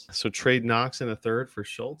prognosis. So trade Knox in a third for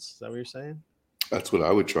Schultz. Is that what you're saying? that's what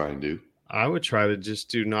I would try and do. I would try to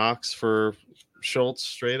just do Knox for Schultz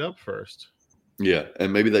straight up first. Yeah,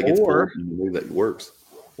 and maybe that gets pulled. Maybe that works.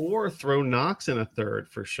 Or throw Knox in a third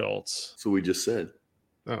for Schultz. So we just said.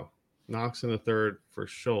 Oh, Knox in a third for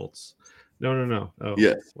Schultz. No. Oh,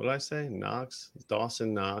 yes. What did I say?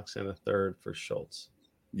 Dawson Knox in a third for Schultz.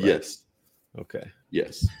 Right? Yes. Okay.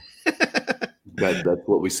 Yes. That's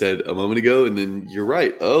what we said a moment ago, and then you're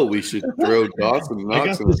right. Oh, we should throw Dawson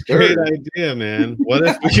Knox in a third. Great idea, man. What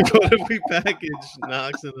if we package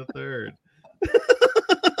Knox in a third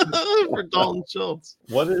for Dalton Schultz?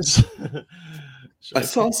 What is? I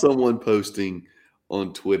saw someone posting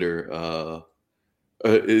on Twitter.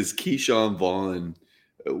 Is Keyshawn Vaughn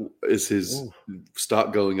is his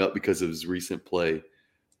stock going up because of his recent play?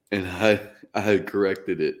 And I had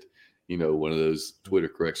corrected it. One of those Twitter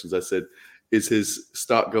corrections. I said, is his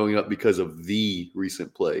stock going up because of the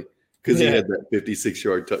recent play? Because he had that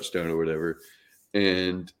 56-yard touchdown or whatever.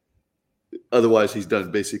 And otherwise, he's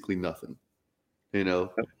done basically nothing. And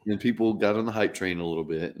people got on the hype train a little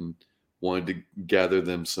bit and wanted to gather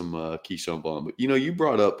them some Keyshawn Vaughn. But, you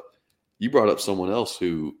brought up someone else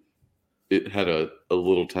who it had a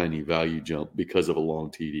little tiny value jump because of a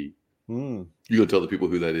long TD. You gonna tell the people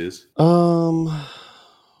who that is?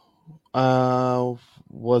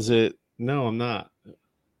 Was it? No, I'm not.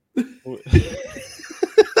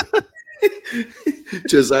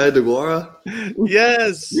 Josiah DeGuara?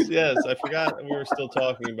 Yes. I forgot we were still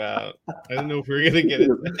talking about. I didn't know if we were going to get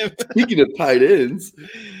it. Speaking of tight ends.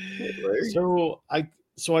 So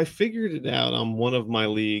I figured it out on one of my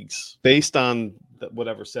leagues based on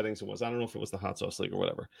whatever settings it was. I don't know if it was the Hot Sauce League or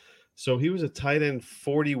whatever. So he was a tight end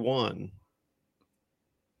 41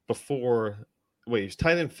 before. Wait, he was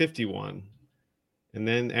tight end 51. And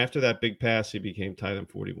then after that big pass, he became tight end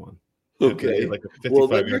 41. Okay. Like a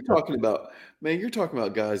then you're talking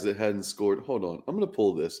about guys that hadn't scored. Hold on. I'm going to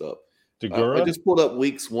pull this up. I just pulled up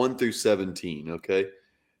weeks 1 through 17. Okay.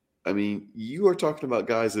 I mean, you are talking about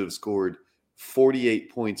guys that have scored 48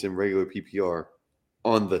 points in regular PPR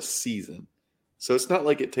on the season. So it's not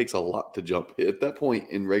like it takes a lot to jump. At that point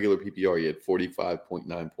in regular PPR, he had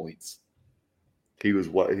 45.9 points. He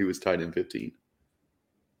was tight end 15.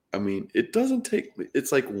 I mean, it doesn't take.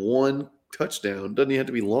 It's like one touchdown. Doesn't even have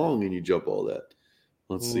to be long, and you jump all that.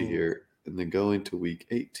 Let's see here, and then go into week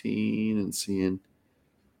 18 and seeing.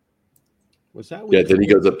 Was that? Yeah, then he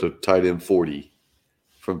goes up to tight end 40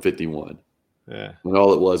 from 51. Yeah, and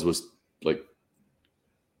all it was like.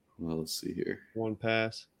 Well, let's see here. One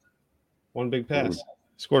big pass,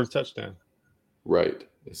 scored a touchdown. Right.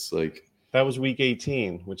 It's like that was week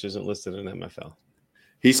 18, which isn't listed in MFL.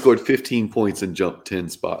 He scored 15 points and jumped 10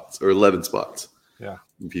 spots or 11 spots. Yeah.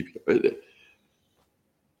 In PPR.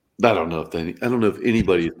 I don't know if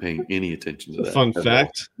anybody is paying any attention to that. Fun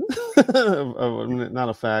fact. Not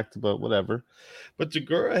a fact, but whatever. But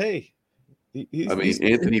Degura, hey.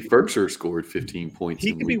 Anthony Ferkser scored 15 points.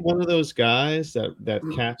 He could be one of those guys that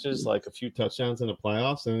catches like a few touchdowns in the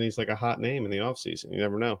playoffs, and then he's like a hot name in the offseason. You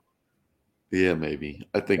never know. Yeah, maybe.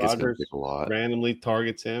 I think it's going to take a lot. Randomly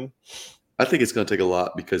targets him. I think it's going to take a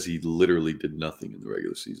lot because he literally did nothing in the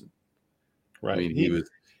regular season. Right. I mean, he was.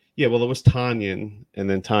 Yeah, well, it was Tanyan, and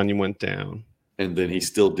then Tanyan went down. And then he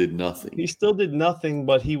still did nothing. He still did nothing,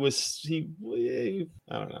 but I don't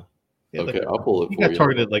know. Okay, I'll pull it for you. He got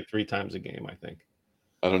targeted like 3 times a game, I think.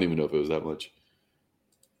 I don't even know if it was that much.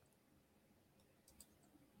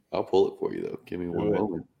 I'll pull it for you, though. Give me one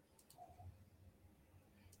moment.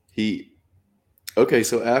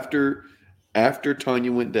 So after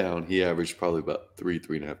Tanya went down, he averaged probably about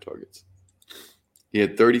 3.5 targets. He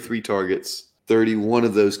had 33 targets. 31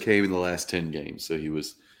 of those came in the last 10 games. So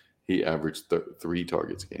he averaged 3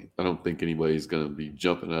 targets a game. I don't think anybody's going to be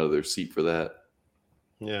jumping out of their seat for that.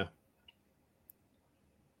 Yeah.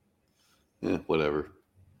 Whatever.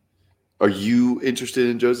 Are you interested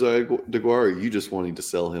in Josiah DeGuara, or are you just wanting to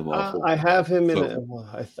sell him off? I have him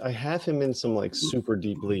I have him in some like super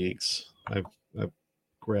deep leagues. I've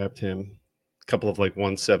grabbed him a couple of like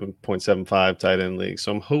 7.75 tight end leagues.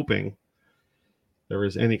 So I'm hoping there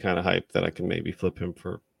is any kind of hype that I can maybe flip him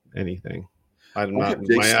for anything. I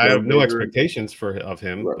have no expectations of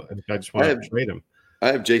him. Right. But I just want to trade him.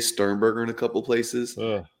 I have Jay Sternberger in a couple places.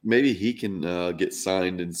 Maybe he can get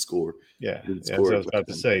signed and score. Yeah, that's what I was about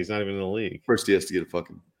to say. He's not even in the league. First, he has to get a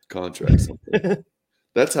fucking contract.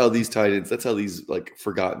 That's how these tight ends. That's how these like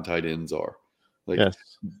forgotten tight ends are. Like,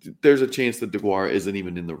 there's a chance that DeGuara isn't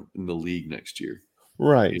even in the league next year.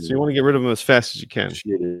 Right. So you want to get rid of them as fast as you can.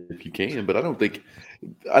 Shit, if you can, but I don't think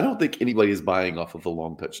anybody is buying off of a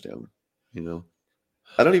long touchdown. You know,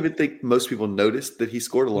 I don't even think most people noticed that he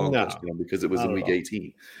scored a long touchdown because it was in week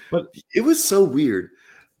 18. But it was so weird.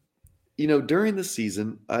 You know, during the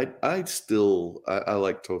season, I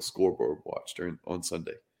like to scoreboard watch on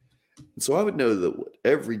Sunday, and so I would know that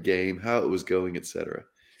every game, how it was going, etc.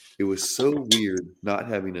 It was so weird not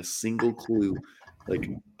having a single clue.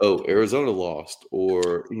 Like, oh, Arizona lost,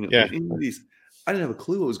 or any of these. I didn't have a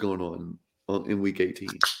clue what was going on in week 18.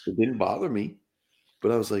 It didn't bother me,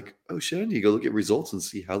 but I was like, oh shit, I need to go look at results and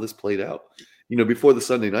see how this played out. You know, before the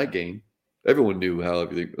Sunday night game, everyone knew how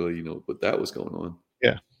everything, what that was going on.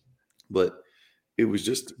 Yeah, but it was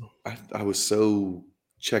just I was so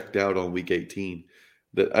checked out on week 18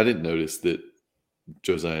 that I didn't notice that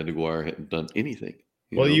Josiah DeGuara hadn't done anything.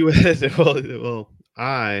 You had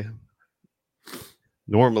I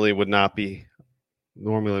normally would not be.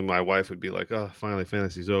 Normally, my wife would be like, "Oh, finally,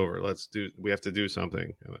 fantasy's over. We have to do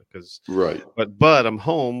something." Because right. But I'm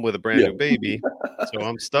home with a brand new baby, so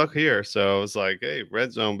I'm stuck here. So I was like, "Hey,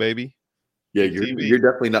 red zone, baby." Yeah, you're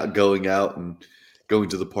definitely not going out and going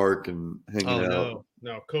to the park and hanging out.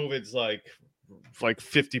 No, COVID's like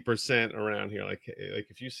 50% around here. Like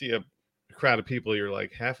if you see a crowd of people, you're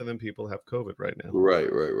like, half of them people have COVID right now. Right.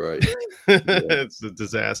 It's a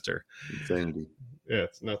disaster. Insanity. Yeah,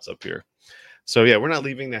 it's nuts up here. So yeah, we're not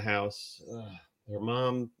leaving the house.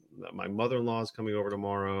 My mother-in-law is coming over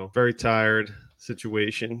tomorrow. Very tired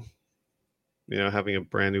situation. Having a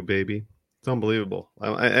brand new baby. It's unbelievable.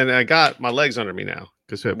 And I got my legs under me now,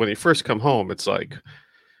 because when you first come home, it's like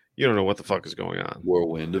you don't know what the fuck is going on.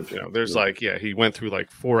 Whirlwind of there's he went through like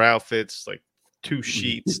 4 outfits, like 2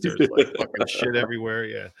 sheets. There's like fucking shit everywhere.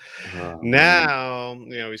 Yeah. Now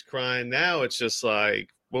he's crying. Now it's just like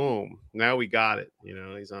boom. Now we got it.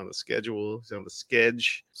 He's on the schedule. He's on the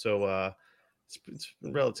sketch. So it's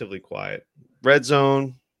relatively quiet. Red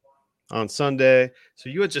zone on Sunday. So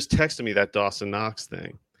you had just texted me that Dawson Knox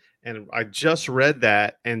thing, and I just read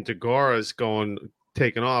that, and DeGuara's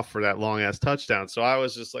taking off for that long ass touchdown. So I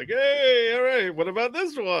was just like, hey, all right, what about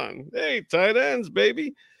this one? Hey, tight ends,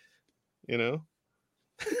 baby. Didn't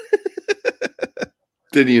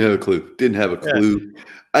even have a clue. Didn't have a clue. Yeah.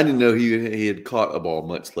 I didn't know he had caught a ball,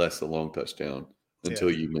 much less a long touchdown, until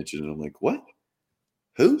you mentioned it. I'm like, what?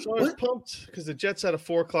 Who? So I was pumped because the Jets had a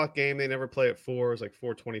 4:00 game. They never play at 4. It was like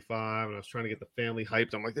 4:25, and I was trying to get the family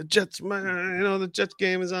hyped. I'm like, the Jets, man, the Jets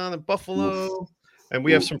game is on in Buffalo. And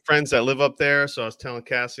we have some friends that live up there. So I was telling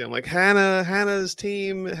Cassie, I'm like, Hannah's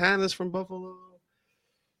team, Hannah's from Buffalo.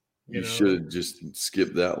 You should have just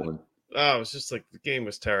skipped that one. Oh, it was just like the game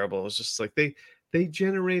was terrible. It was just like they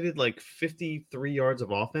generated like 53 yards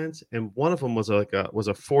of offense, and one of them was a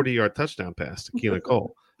 40-yard touchdown pass to Keelan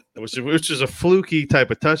Cole, which is a fluky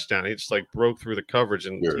type of touchdown. He just like broke through the coverage,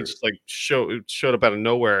 and he just like showed up out of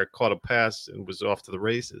nowhere, caught a pass, and was off to the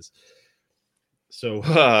races. So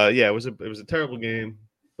it was a terrible game,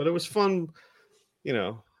 but it was fun,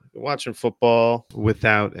 watching football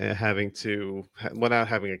without having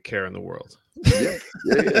a care in the world. Yeah.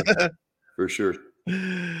 For sure.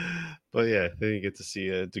 But yeah, then you get to see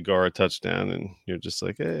a DeGuara touchdown, and you're just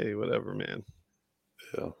like, hey, whatever, man.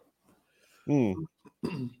 Yeah.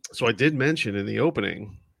 So I did mention in the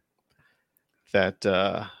opening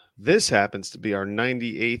that this happens to be our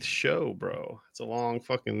 98th show, bro. It's a long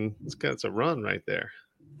it's a run right there.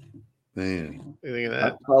 Man. You think of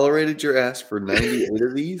that? I tolerated your ass for 98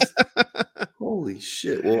 of these? Holy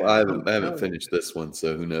shit. Well, I haven't finished this one,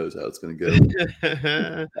 so who knows how it's going to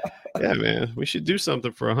go. Yeah, man. We should do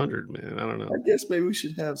something for 100, man. I don't know. I guess maybe we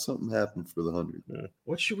should have something happen for the 100. Yeah.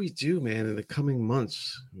 What should we do, man, in the coming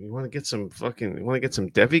months? You want to get some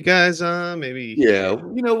Devi guys on? Maybe. Yeah.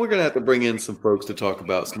 We're going to have to bring in some folks to talk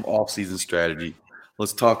about some off-season strategy.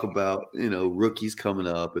 Let's talk about, rookies coming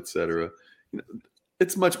up, etc.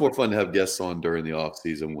 It's much more fun to have guests on during the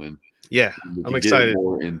off-season when I'm excited.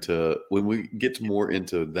 When we get more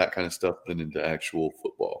into that kind of stuff than into actual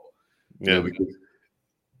football. Yeah. Because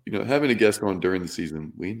having a guest on during the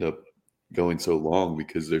season, we end up going so long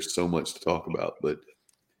because there's so much to talk about. But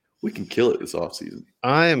we can kill it this offseason.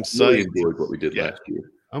 I am so really enjoyed what we did last year.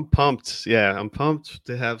 I'm pumped. Yeah, I'm pumped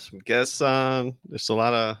to have some guests on. There's a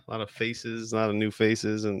lot of faces, a lot of new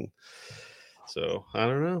faces, and so I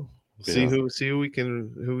don't know. See who we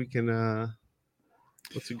can.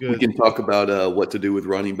 What's a good? We can talk about what to do with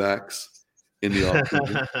running backs in the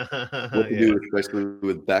offseason. What to do, especially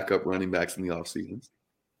with backup running backs in the offseason.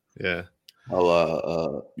 Yeah. How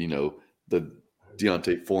the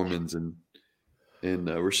Deontay Foremans and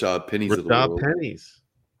Rashad Pennies of the world. Rashad Pennies.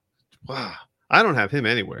 Wow. I don't have him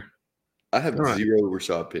anywhere. I have All right. 0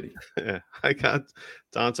 Rashad Penny. Yeah, I got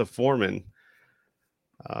Donta Foreman.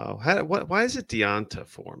 Why is it Deonta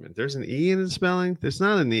Foreman? There's an E in the spelling. There's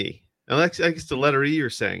not an E. I guess the letter E you're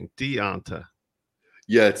saying Deonta.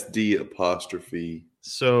 Yeah, it's D'.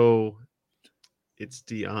 So it's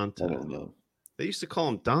I Deonta. don't know. They used to call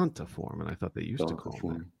him Donta Foreman. I thought they used to call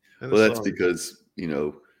him that. Well, that's because, we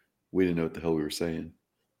didn't know what the hell we were saying.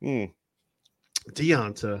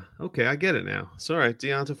 Deonta. Okay, I get it now. It's all right,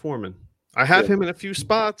 Deonta Foreman. I have him in a few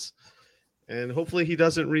spots, and hopefully he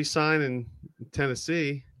doesn't re-sign in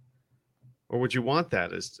Tennessee. Or would you want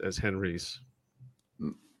that as Henry's?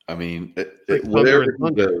 I mean, Like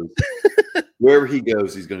wherever he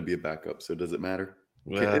goes, he's going to be a backup. So does it matter?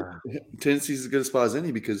 Yeah. Tennessee's as good a spot as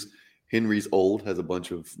any because Henry's old, has a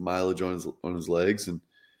bunch of mileage on his legs, and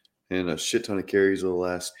a shit ton of carries over the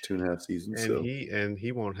last 2.5 seasons. And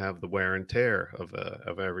he won't have the wear and tear of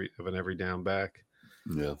an every down back.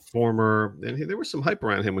 Yeah. There was some hype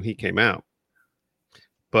around him when he came out,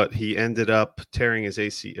 but he ended up tearing his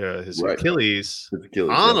Achilles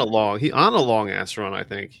on a long ass run. I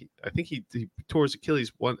think he tore his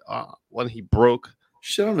Achilles when he broke.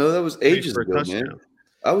 Shit, I don't know. That was ages ago, man.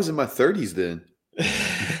 I was in my 30s then.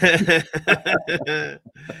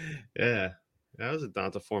 Yeah, I was a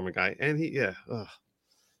Donta Foreman guy, and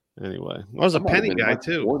anyway, I was a Penny guy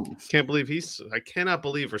too. 20s. I cannot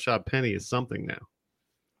believe Rashad Penny is something now.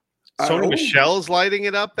 Sony Michel's lighting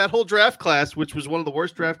it up. That whole draft class, which was one of the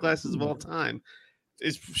worst draft classes of all time,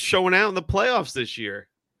 is showing out in the playoffs this year.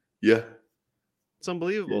 Yeah, it's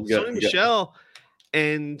unbelievable. Sony Michel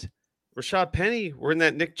and Rashad Penny were in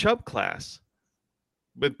that Nick Chubb class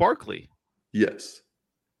with Barkley. Yes,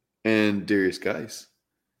 and Darius Geis.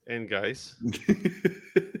 Yeah,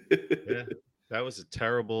 that was a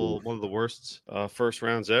terrible, one of the worst first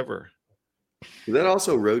rounds ever. Was that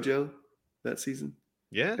also Rojo that season?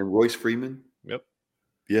 Yeah. And Royce Freeman? Yep.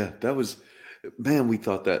 Yeah, that was, man, we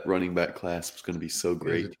thought that running back class was going to be so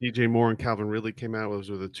great. DJ Moore and Calvin Ridley came out. Those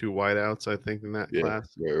were the two wideouts, I think, in that class.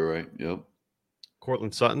 Right. Yep.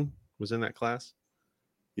 Cortland Sutton was in that class.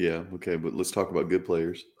 Yeah, okay, but let's talk about good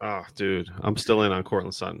players. Oh, dude, I'm still in on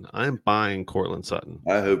Cortland Sutton. I'm buying Cortland Sutton.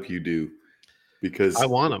 I hope you do, because I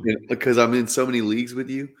want him. Because I'm in so many leagues with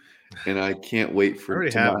you, and I can't wait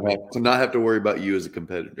to not have to worry about you as a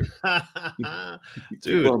competitor.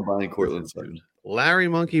 Dude, I'm buying Cortland Sutton. Larry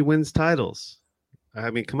Monkey wins titles.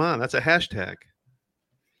 I mean, come on, that's a hashtag.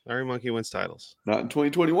 Larry Monkey wins titles. Not in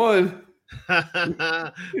 2021.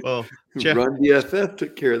 Well, Run DFF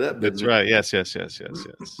took care of that business. That's right. Yes.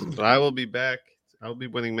 But I will be back. I will be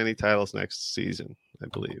winning many titles next season, I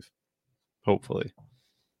believe. Hopefully.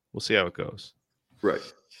 We'll see how it goes. Right.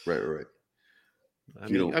 I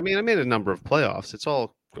mean, I made a number of playoffs. It's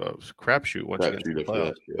all crapshoot once you get to the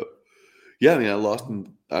playoffs. Yeah, I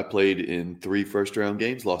mean, I played in 3 first-round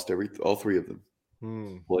games, lost all 3 of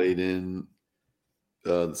them. Played in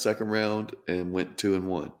the second round and went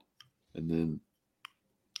 2-1. And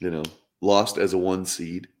then, lost as a 1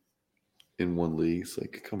 seed in 1 league. It's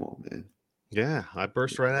like, come on, man. Yeah, I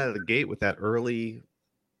burst right out of the gate with that early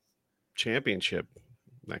championship,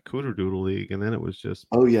 that Cooter Doodle League, and then it was just.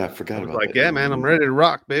 Oh yeah, I forgot about that. Yeah, man, I'm ready to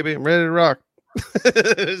rock, baby. I'm ready to rock.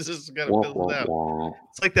 It's just gotta build it out.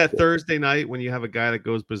 It's like that Thursday night when you have a guy that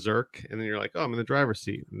goes berserk, and then you're like, "Oh, I'm in the driver's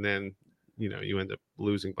seat," and then you end up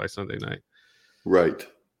losing by Sunday night. Right.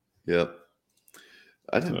 Yep.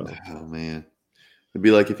 I don't know. Oh, man. It'd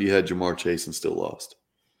be like if you had Jamar Chase and still lost.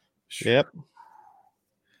 Yep.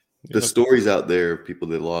 The stories out there of people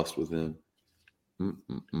that lost with him.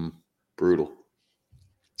 Brutal.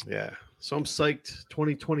 Yeah. So I'm psyched.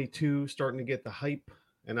 2022 starting to get the hype,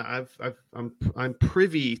 and I'm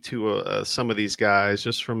privy to some of these guys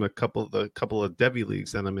just from the couple of Devy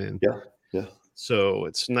leagues that I'm in. Yeah. So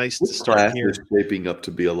it's nice to start here. It's shaping up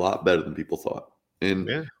to be a lot better than people thought. And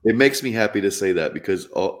it makes me happy to say that because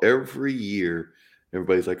every year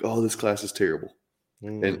everybody's like, oh, this class is terrible.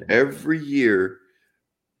 And every year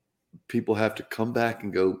people have to come back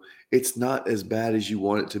and go, it's not as bad as you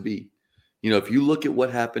want it to be. If you look at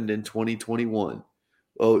what happened in 2021,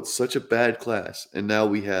 oh, it's such a bad class. And now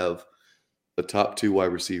we have a top 2 wide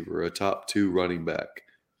receiver, a top 2 running back,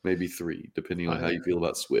 maybe 3, depending on how you feel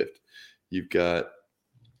about Swift. You've got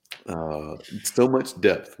so much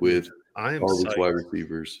depth with all these wide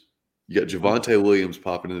receivers. You got Javonte Williams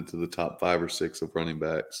popping into the top 5 or 6 of running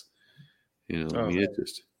backs. It's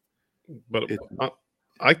just. But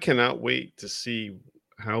I cannot wait to see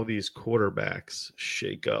how these quarterbacks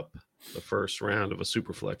shake up the first round of a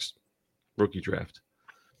Superflex rookie draft.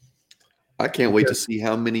 I can't wait to see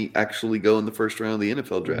how many actually go in the first round of the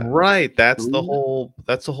NFL draft. Right, that's the whole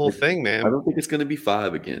thing, man. I don't think it's going to be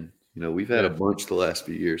 5 again. We've had a bunch the last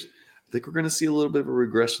few years. I think we're going to see a little bit of a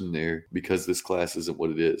regression there because this class isn't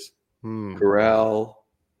what it is. Corral,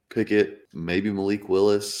 Pickett, maybe Malik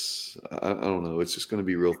Willis. I don't know. It's just going to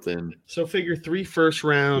be real thin. So figure 3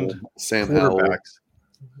 first-round Sam quarterbacks. Howell.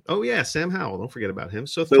 Oh yeah, Sam Howell. Don't forget about him.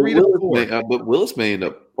 So So 3 to Willis 4. but Willis may end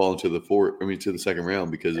up falling to the second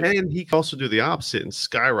round because And he can also do the opposite and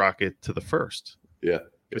skyrocket to the first. Yeah.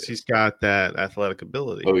 Because he's got that athletic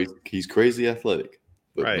ability. Oh, he's crazy athletic.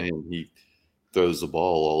 But Right. man, he throws the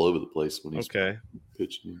ball all over the place when he's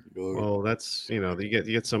pitching. Well, that's you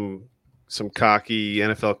get some cocky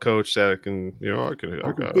NFL coach that can I can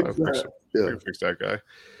fix that guy.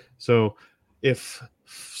 So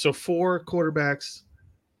 4 quarterbacks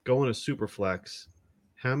go in a super flex,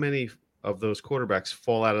 how many of those quarterbacks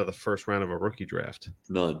fall out of the first round of a rookie draft?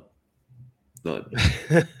 None. I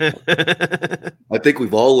think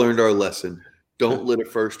we've all learned our lesson. Don't let a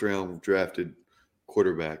first round drafted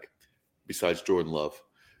quarterback, besides Jordan Love,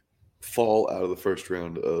 fall out of the first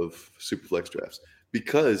round of Superflex drafts.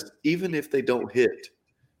 Because even if they don't hit,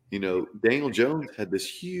 Daniel Jones had this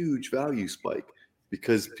huge value spike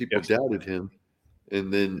because people doubted him,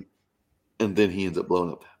 and then he ends up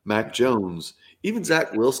blowing up. Mac Jones, even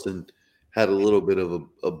Zach Wilson had a little bit of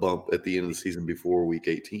a bump at the end of the season before week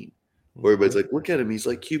 18. Where everybody's like, look at him. He's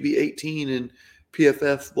like QB 18 and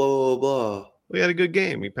PFF, blah, blah, blah. Well, he had a good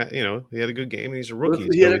game. He had a good game, and he's a rookie.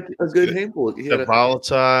 He had a good handful. He had a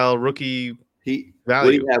volatile rookie value.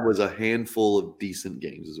 What he had was a handful of decent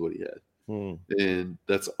games is what he had. And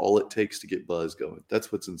that's all it takes to get buzz going.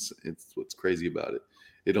 That's what's crazy about it.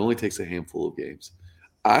 It only takes a handful of games.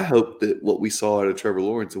 I hope that what we saw out of Trevor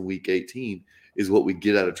Lawrence in week 18 is what we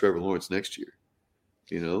get out of Trevor Lawrence next year.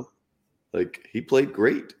 Like he played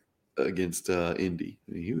great against Indy.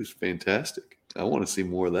 I mean, he was fantastic. I want to see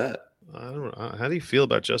more of that. I don't know. How do you feel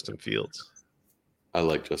about Justin Fields? I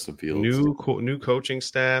like Justin Fields. New coaching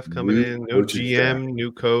staff coming in. No GM,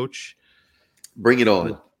 new coach. Bring it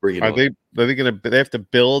on. Are they they have to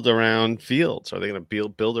build around Fields? Are they going to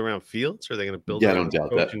build around Fields? Or are they going to build? Yeah, I don't doubt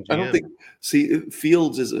that. I don't think. See,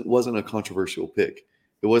 Fields wasn't a controversial pick.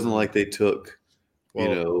 It wasn't like they took. They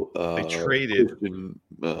traded.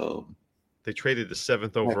 They traded the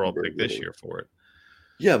 7th overall pick this year for it.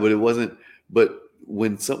 Yeah, but it wasn't. But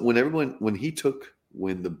when the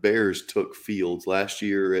Bears took Fields last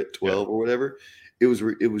year at 12 or whatever, it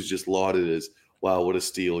was just lauded as, wow, what a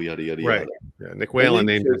steal, yada yada yada. Yeah, Nick Whalen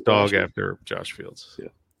named his dog after Josh Fields. Yeah,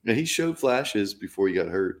 and he showed flashes before he got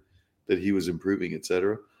hurt that he was improving,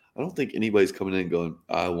 etc. I don't think anybody's coming in going,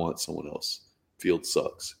 I want someone else. Fields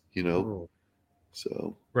sucks,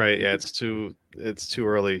 So right, yeah, it's too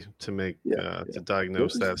early to make to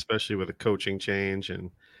diagnose that, especially with a coaching change,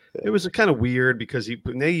 and it was kind of weird because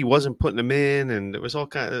Nagy wasn't putting him in, and it was all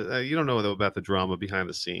kind of you don't know about the drama behind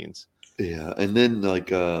the scenes. Yeah, and then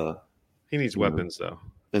he needs weapons though,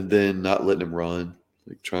 and then not letting him run,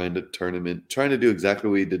 like trying to turn him in, trying to do exactly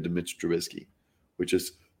what he did to Mitch Trubisky, which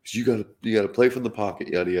is you got to play from the pocket,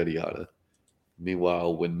 yada yada yada.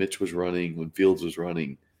 Meanwhile, when Mitch was running, when Fields was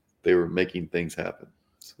running, they were making things happen.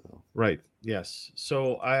 So. Right. Yes.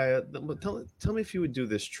 So tell me if you would do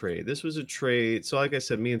this trade. This was a trade. So like I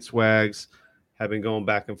said, me and Swags have been going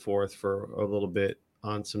back and forth for a little bit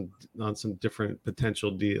on some different potential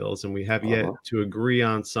deals, and we have yet to agree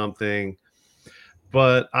on something.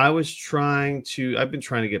 But I've been trying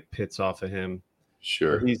to get Pitts off of him.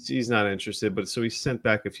 Sure. He's not interested, but so he sent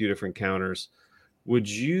back a few different counters. Would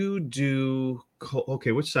you do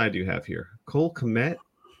which side do you have here? Cole Kmet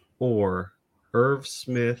or Irv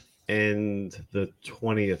Smith and the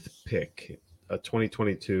 20th pick,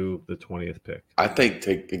 2022, the 20th pick. I think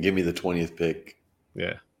give me the 20th pick.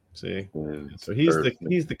 Yeah. See, so he's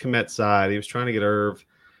the Kmet side. He was trying to get Irv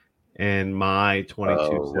and my 22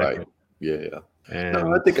 second. Right. Yeah. And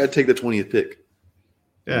I think I'd take the 20th pick.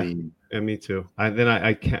 Yeah. And me too.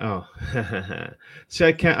 I can't. Oh, see,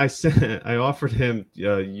 I can't. I offered him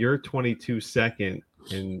your 22 second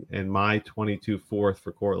and my 22 fourth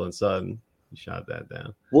for Cortland Sutton. He shot that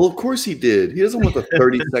down. Well, of course he did. He doesn't want the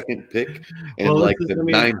 32nd pick and the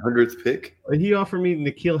 900th pick. He offered me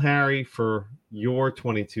N'Keal Harry for your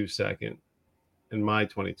 22 second and my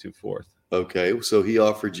 22 fourth. Okay, so he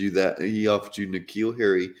offered you that. He offered you N'Keal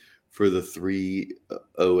Harry for the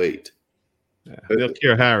 308. Yeah,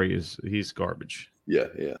 N'Keal Harry he's garbage. Yeah,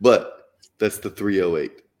 but that's the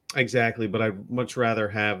 308. Exactly, but I'd much rather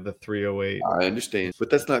have the 308. I understand, but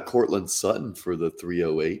that's not Cortland Sutton for the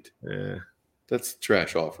 308. Yeah, that's a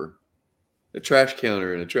trash offer. A trash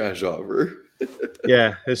counter and a trash offer.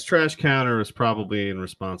 Yeah, his trash counter is probably in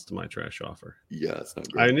response to my trash offer. Yeah, it's not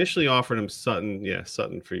I great. initially offered him Sutton. Yeah,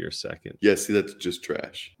 Sutton for your second. Yeah, see, that's just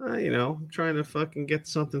trash. I'm trying to fucking get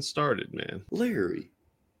something started, man. Larry.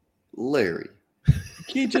 You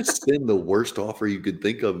can't just send the worst offer you could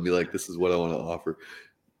think of and be like, this is what I want to offer.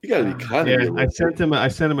 You got to be kind of realistic. I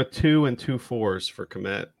sent him a 2 and 2 4s for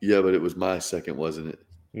Komet. Yeah, but it was my second, wasn't it?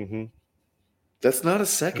 Mm-hmm. That's not a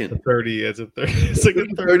second. It's a 30. It's a 30. It's like a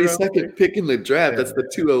 32nd pick in the draft. Yeah. That's the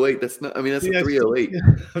 208. That's not. I mean, that's a 308.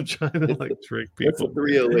 I'm trying to trick people. That's a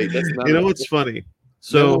 308. That's not. You know what's funny?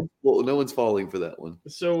 So no one's falling for that one.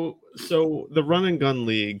 So the run and gun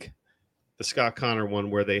league, the Scott Connor one,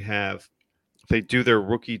 where they do their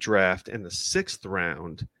rookie draft and the 6th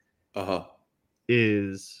round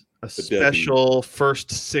is a special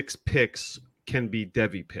first 6 picks can be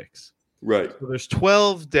Devy picks. Right. So there's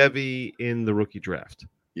 12 Devy in the rookie draft.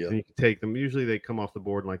 Yeah. And you can take them. Usually they come off the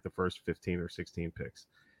board in like the first 15 or 16 picks.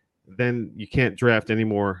 Then you can't draft any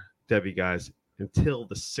more Devy guys until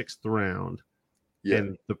the 6th round. Yeah.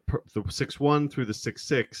 And the 6-1 through the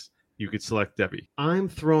 6-6, you could select Devy. I'm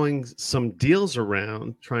throwing some deals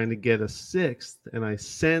around trying to get a 6th, and I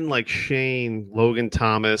send like Shane Logan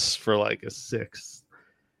Thomas for like a 6th.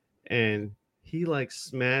 And he like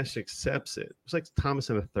smash accepts it. It's like Thomas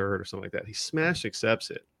in a 3rd or something like that. He smash accepts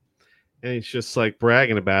it. And he's just like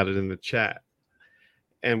bragging about it in the chat.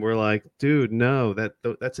 And we're like, dude, no,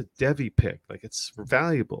 that's a Devy pick. Like, it's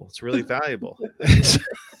valuable. It's really valuable.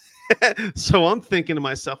 So I'm thinking to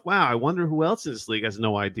myself, wow, I wonder who else in this league has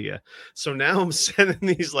no idea. So now I'm sending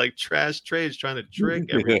these like trash trades, trying to trick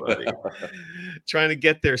everybody, trying to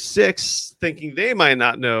get their 6th, thinking they might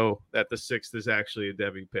not know that the 6th is actually a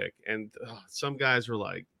Devy pick. And some guys were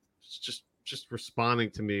like, just responding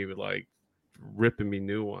to me with like ripping me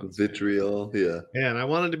new ones. Vitriol, yeah. And I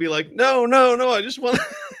wanted to be like, no, I just want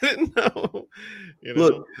to know.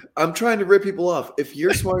 Look, I'm trying to rip people off. If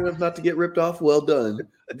you're smart enough not to get ripped off, well done.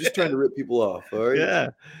 I'm just trying to rip people off. All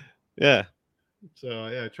right. Yeah. So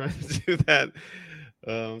I tried to do that.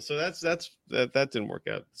 So that didn't work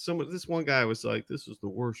out. This one guy was like, this was the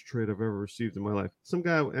worst trade I've ever received in my life. Some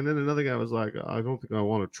guy, and then another guy was like, I don't think I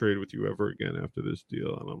want to trade with you ever again after this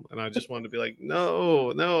deal. And I just wanted to be like,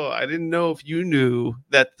 no, I didn't know if you knew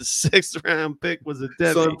that the 6th round pick was a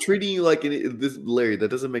Devy. So I'm treating you like this, Larry. That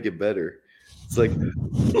doesn't make it better. It's like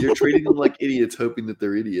you're treating them like idiots, hoping that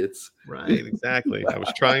they're idiots. Right, exactly. I was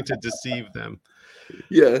trying to deceive them.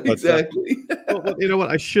 Yeah, exactly. Well, you know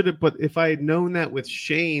what? I should have, but if I had known that with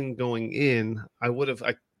Shane going in, I would have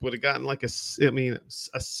gotten like a 2nd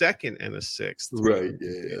and a 6th. Right.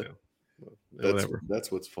 Yeah. That's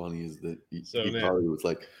what's funny is that he probably was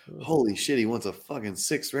like, holy shit, he wants a fucking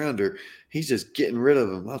 6th rounder. He's just getting rid of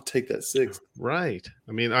him. I'll take that 6th. Right.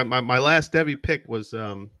 I mean, my last Devy pick was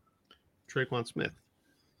Traquan Smith.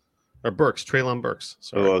 Or Treylon Burks.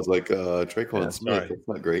 Sorry. Oh, I was like, Traquan Smith. Sorry. That's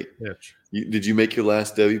not great. Yeah. Did you make your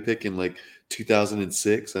last Devy pick in like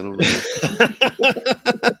 2006? I don't know.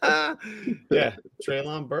 Yeah,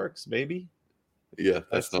 Treylon Burks, baby. Yeah,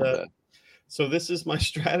 that's not bad. So this is my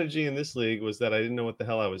strategy in this league was that I didn't know what the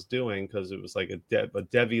hell I was doing because it was like a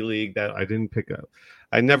Devy league that I didn't pick up.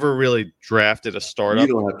 I never really drafted a startup.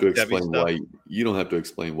 You don't have to explain why. You don't have to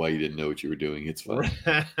explain why you didn't know what you were doing. It's fine.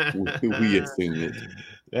 We assume it.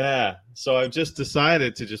 Yeah. So I've just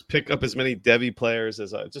decided to just pick up as many Devy players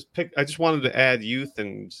as I just wanted to add youth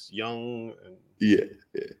and young. And, yeah.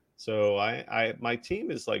 So my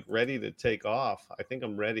team is like ready to take off. I think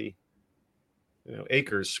I'm ready.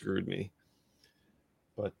 Akers screwed me.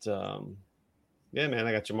 But yeah, man,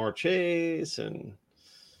 I got Jamar Chase and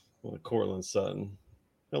Cortland Sutton.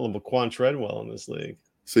 A little bit Quan Treadwell in this league.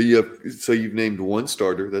 So you've named one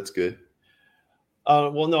starter. That's good.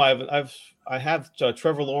 Well, no, I have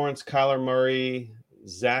Trevor Lawrence, Kyler Murray,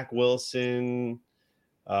 Zach Wilson,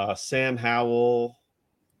 Sam Howell,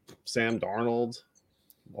 Sam Darnold,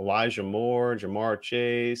 Elijah Moore, Jamar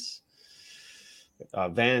Chase,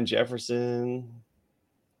 Van Jefferson,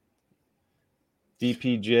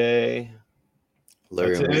 DPJ.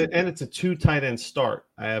 And it's a 2 tight end start.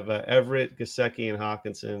 I have Everett, Gesicki, and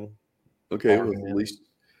Hawkinson. Okay, well, at least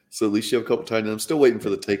you have a couple tight ends. I'm still waiting for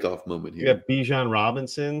the takeoff moment here. You got Bijan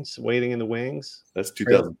Robinson waiting in the wings. That's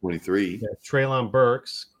 2023. Treylon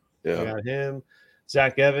Burks. Yeah, I got him.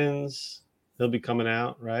 Zach Evans. He'll be coming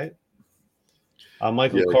out, right?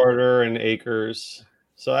 Michael Carter and Akers.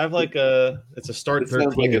 So I have it's a start. It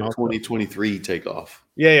sounds like a 2023 takeoff.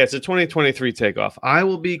 Yeah, it's a 2023 takeoff. I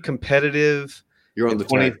will be competitive. You're on the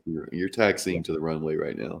taxi. You're taxiing to the runway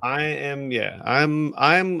right now. I am. Yeah, I'm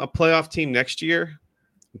a playoff team next year,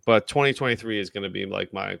 but 2023 is going to be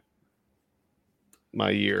like my my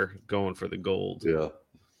year going for the gold. Yeah.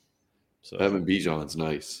 So Having Bijan's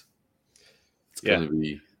nice. It's Yeah. going to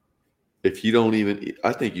be, if you don't even,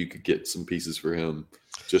 I think you could get some pieces for him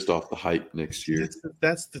just off the hype next year.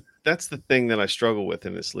 that's the thing that I struggle with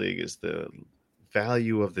in this league is the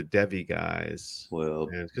value of the Devy guys. Well,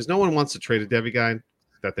 Because no one wants to trade a Devy guy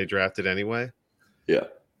that they drafted anyway. yeah.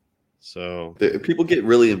 So People get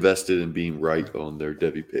really invested in being right on their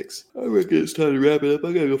Devy picks. I reckon it's time to wrap it up.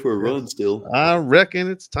 I got to go for a run still. I reckon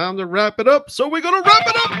it's time to wrap it up. So we're going to wrap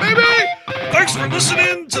it up, baby. Thanks for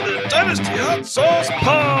listening to the Dynasty Hot Sauce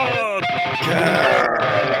Pod.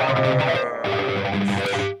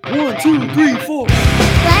 1, 2, 3, 4.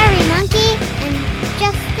 Larry Monkey and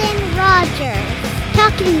Justin Rogers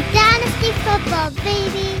talking Dynasty football,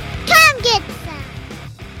 baby. Come get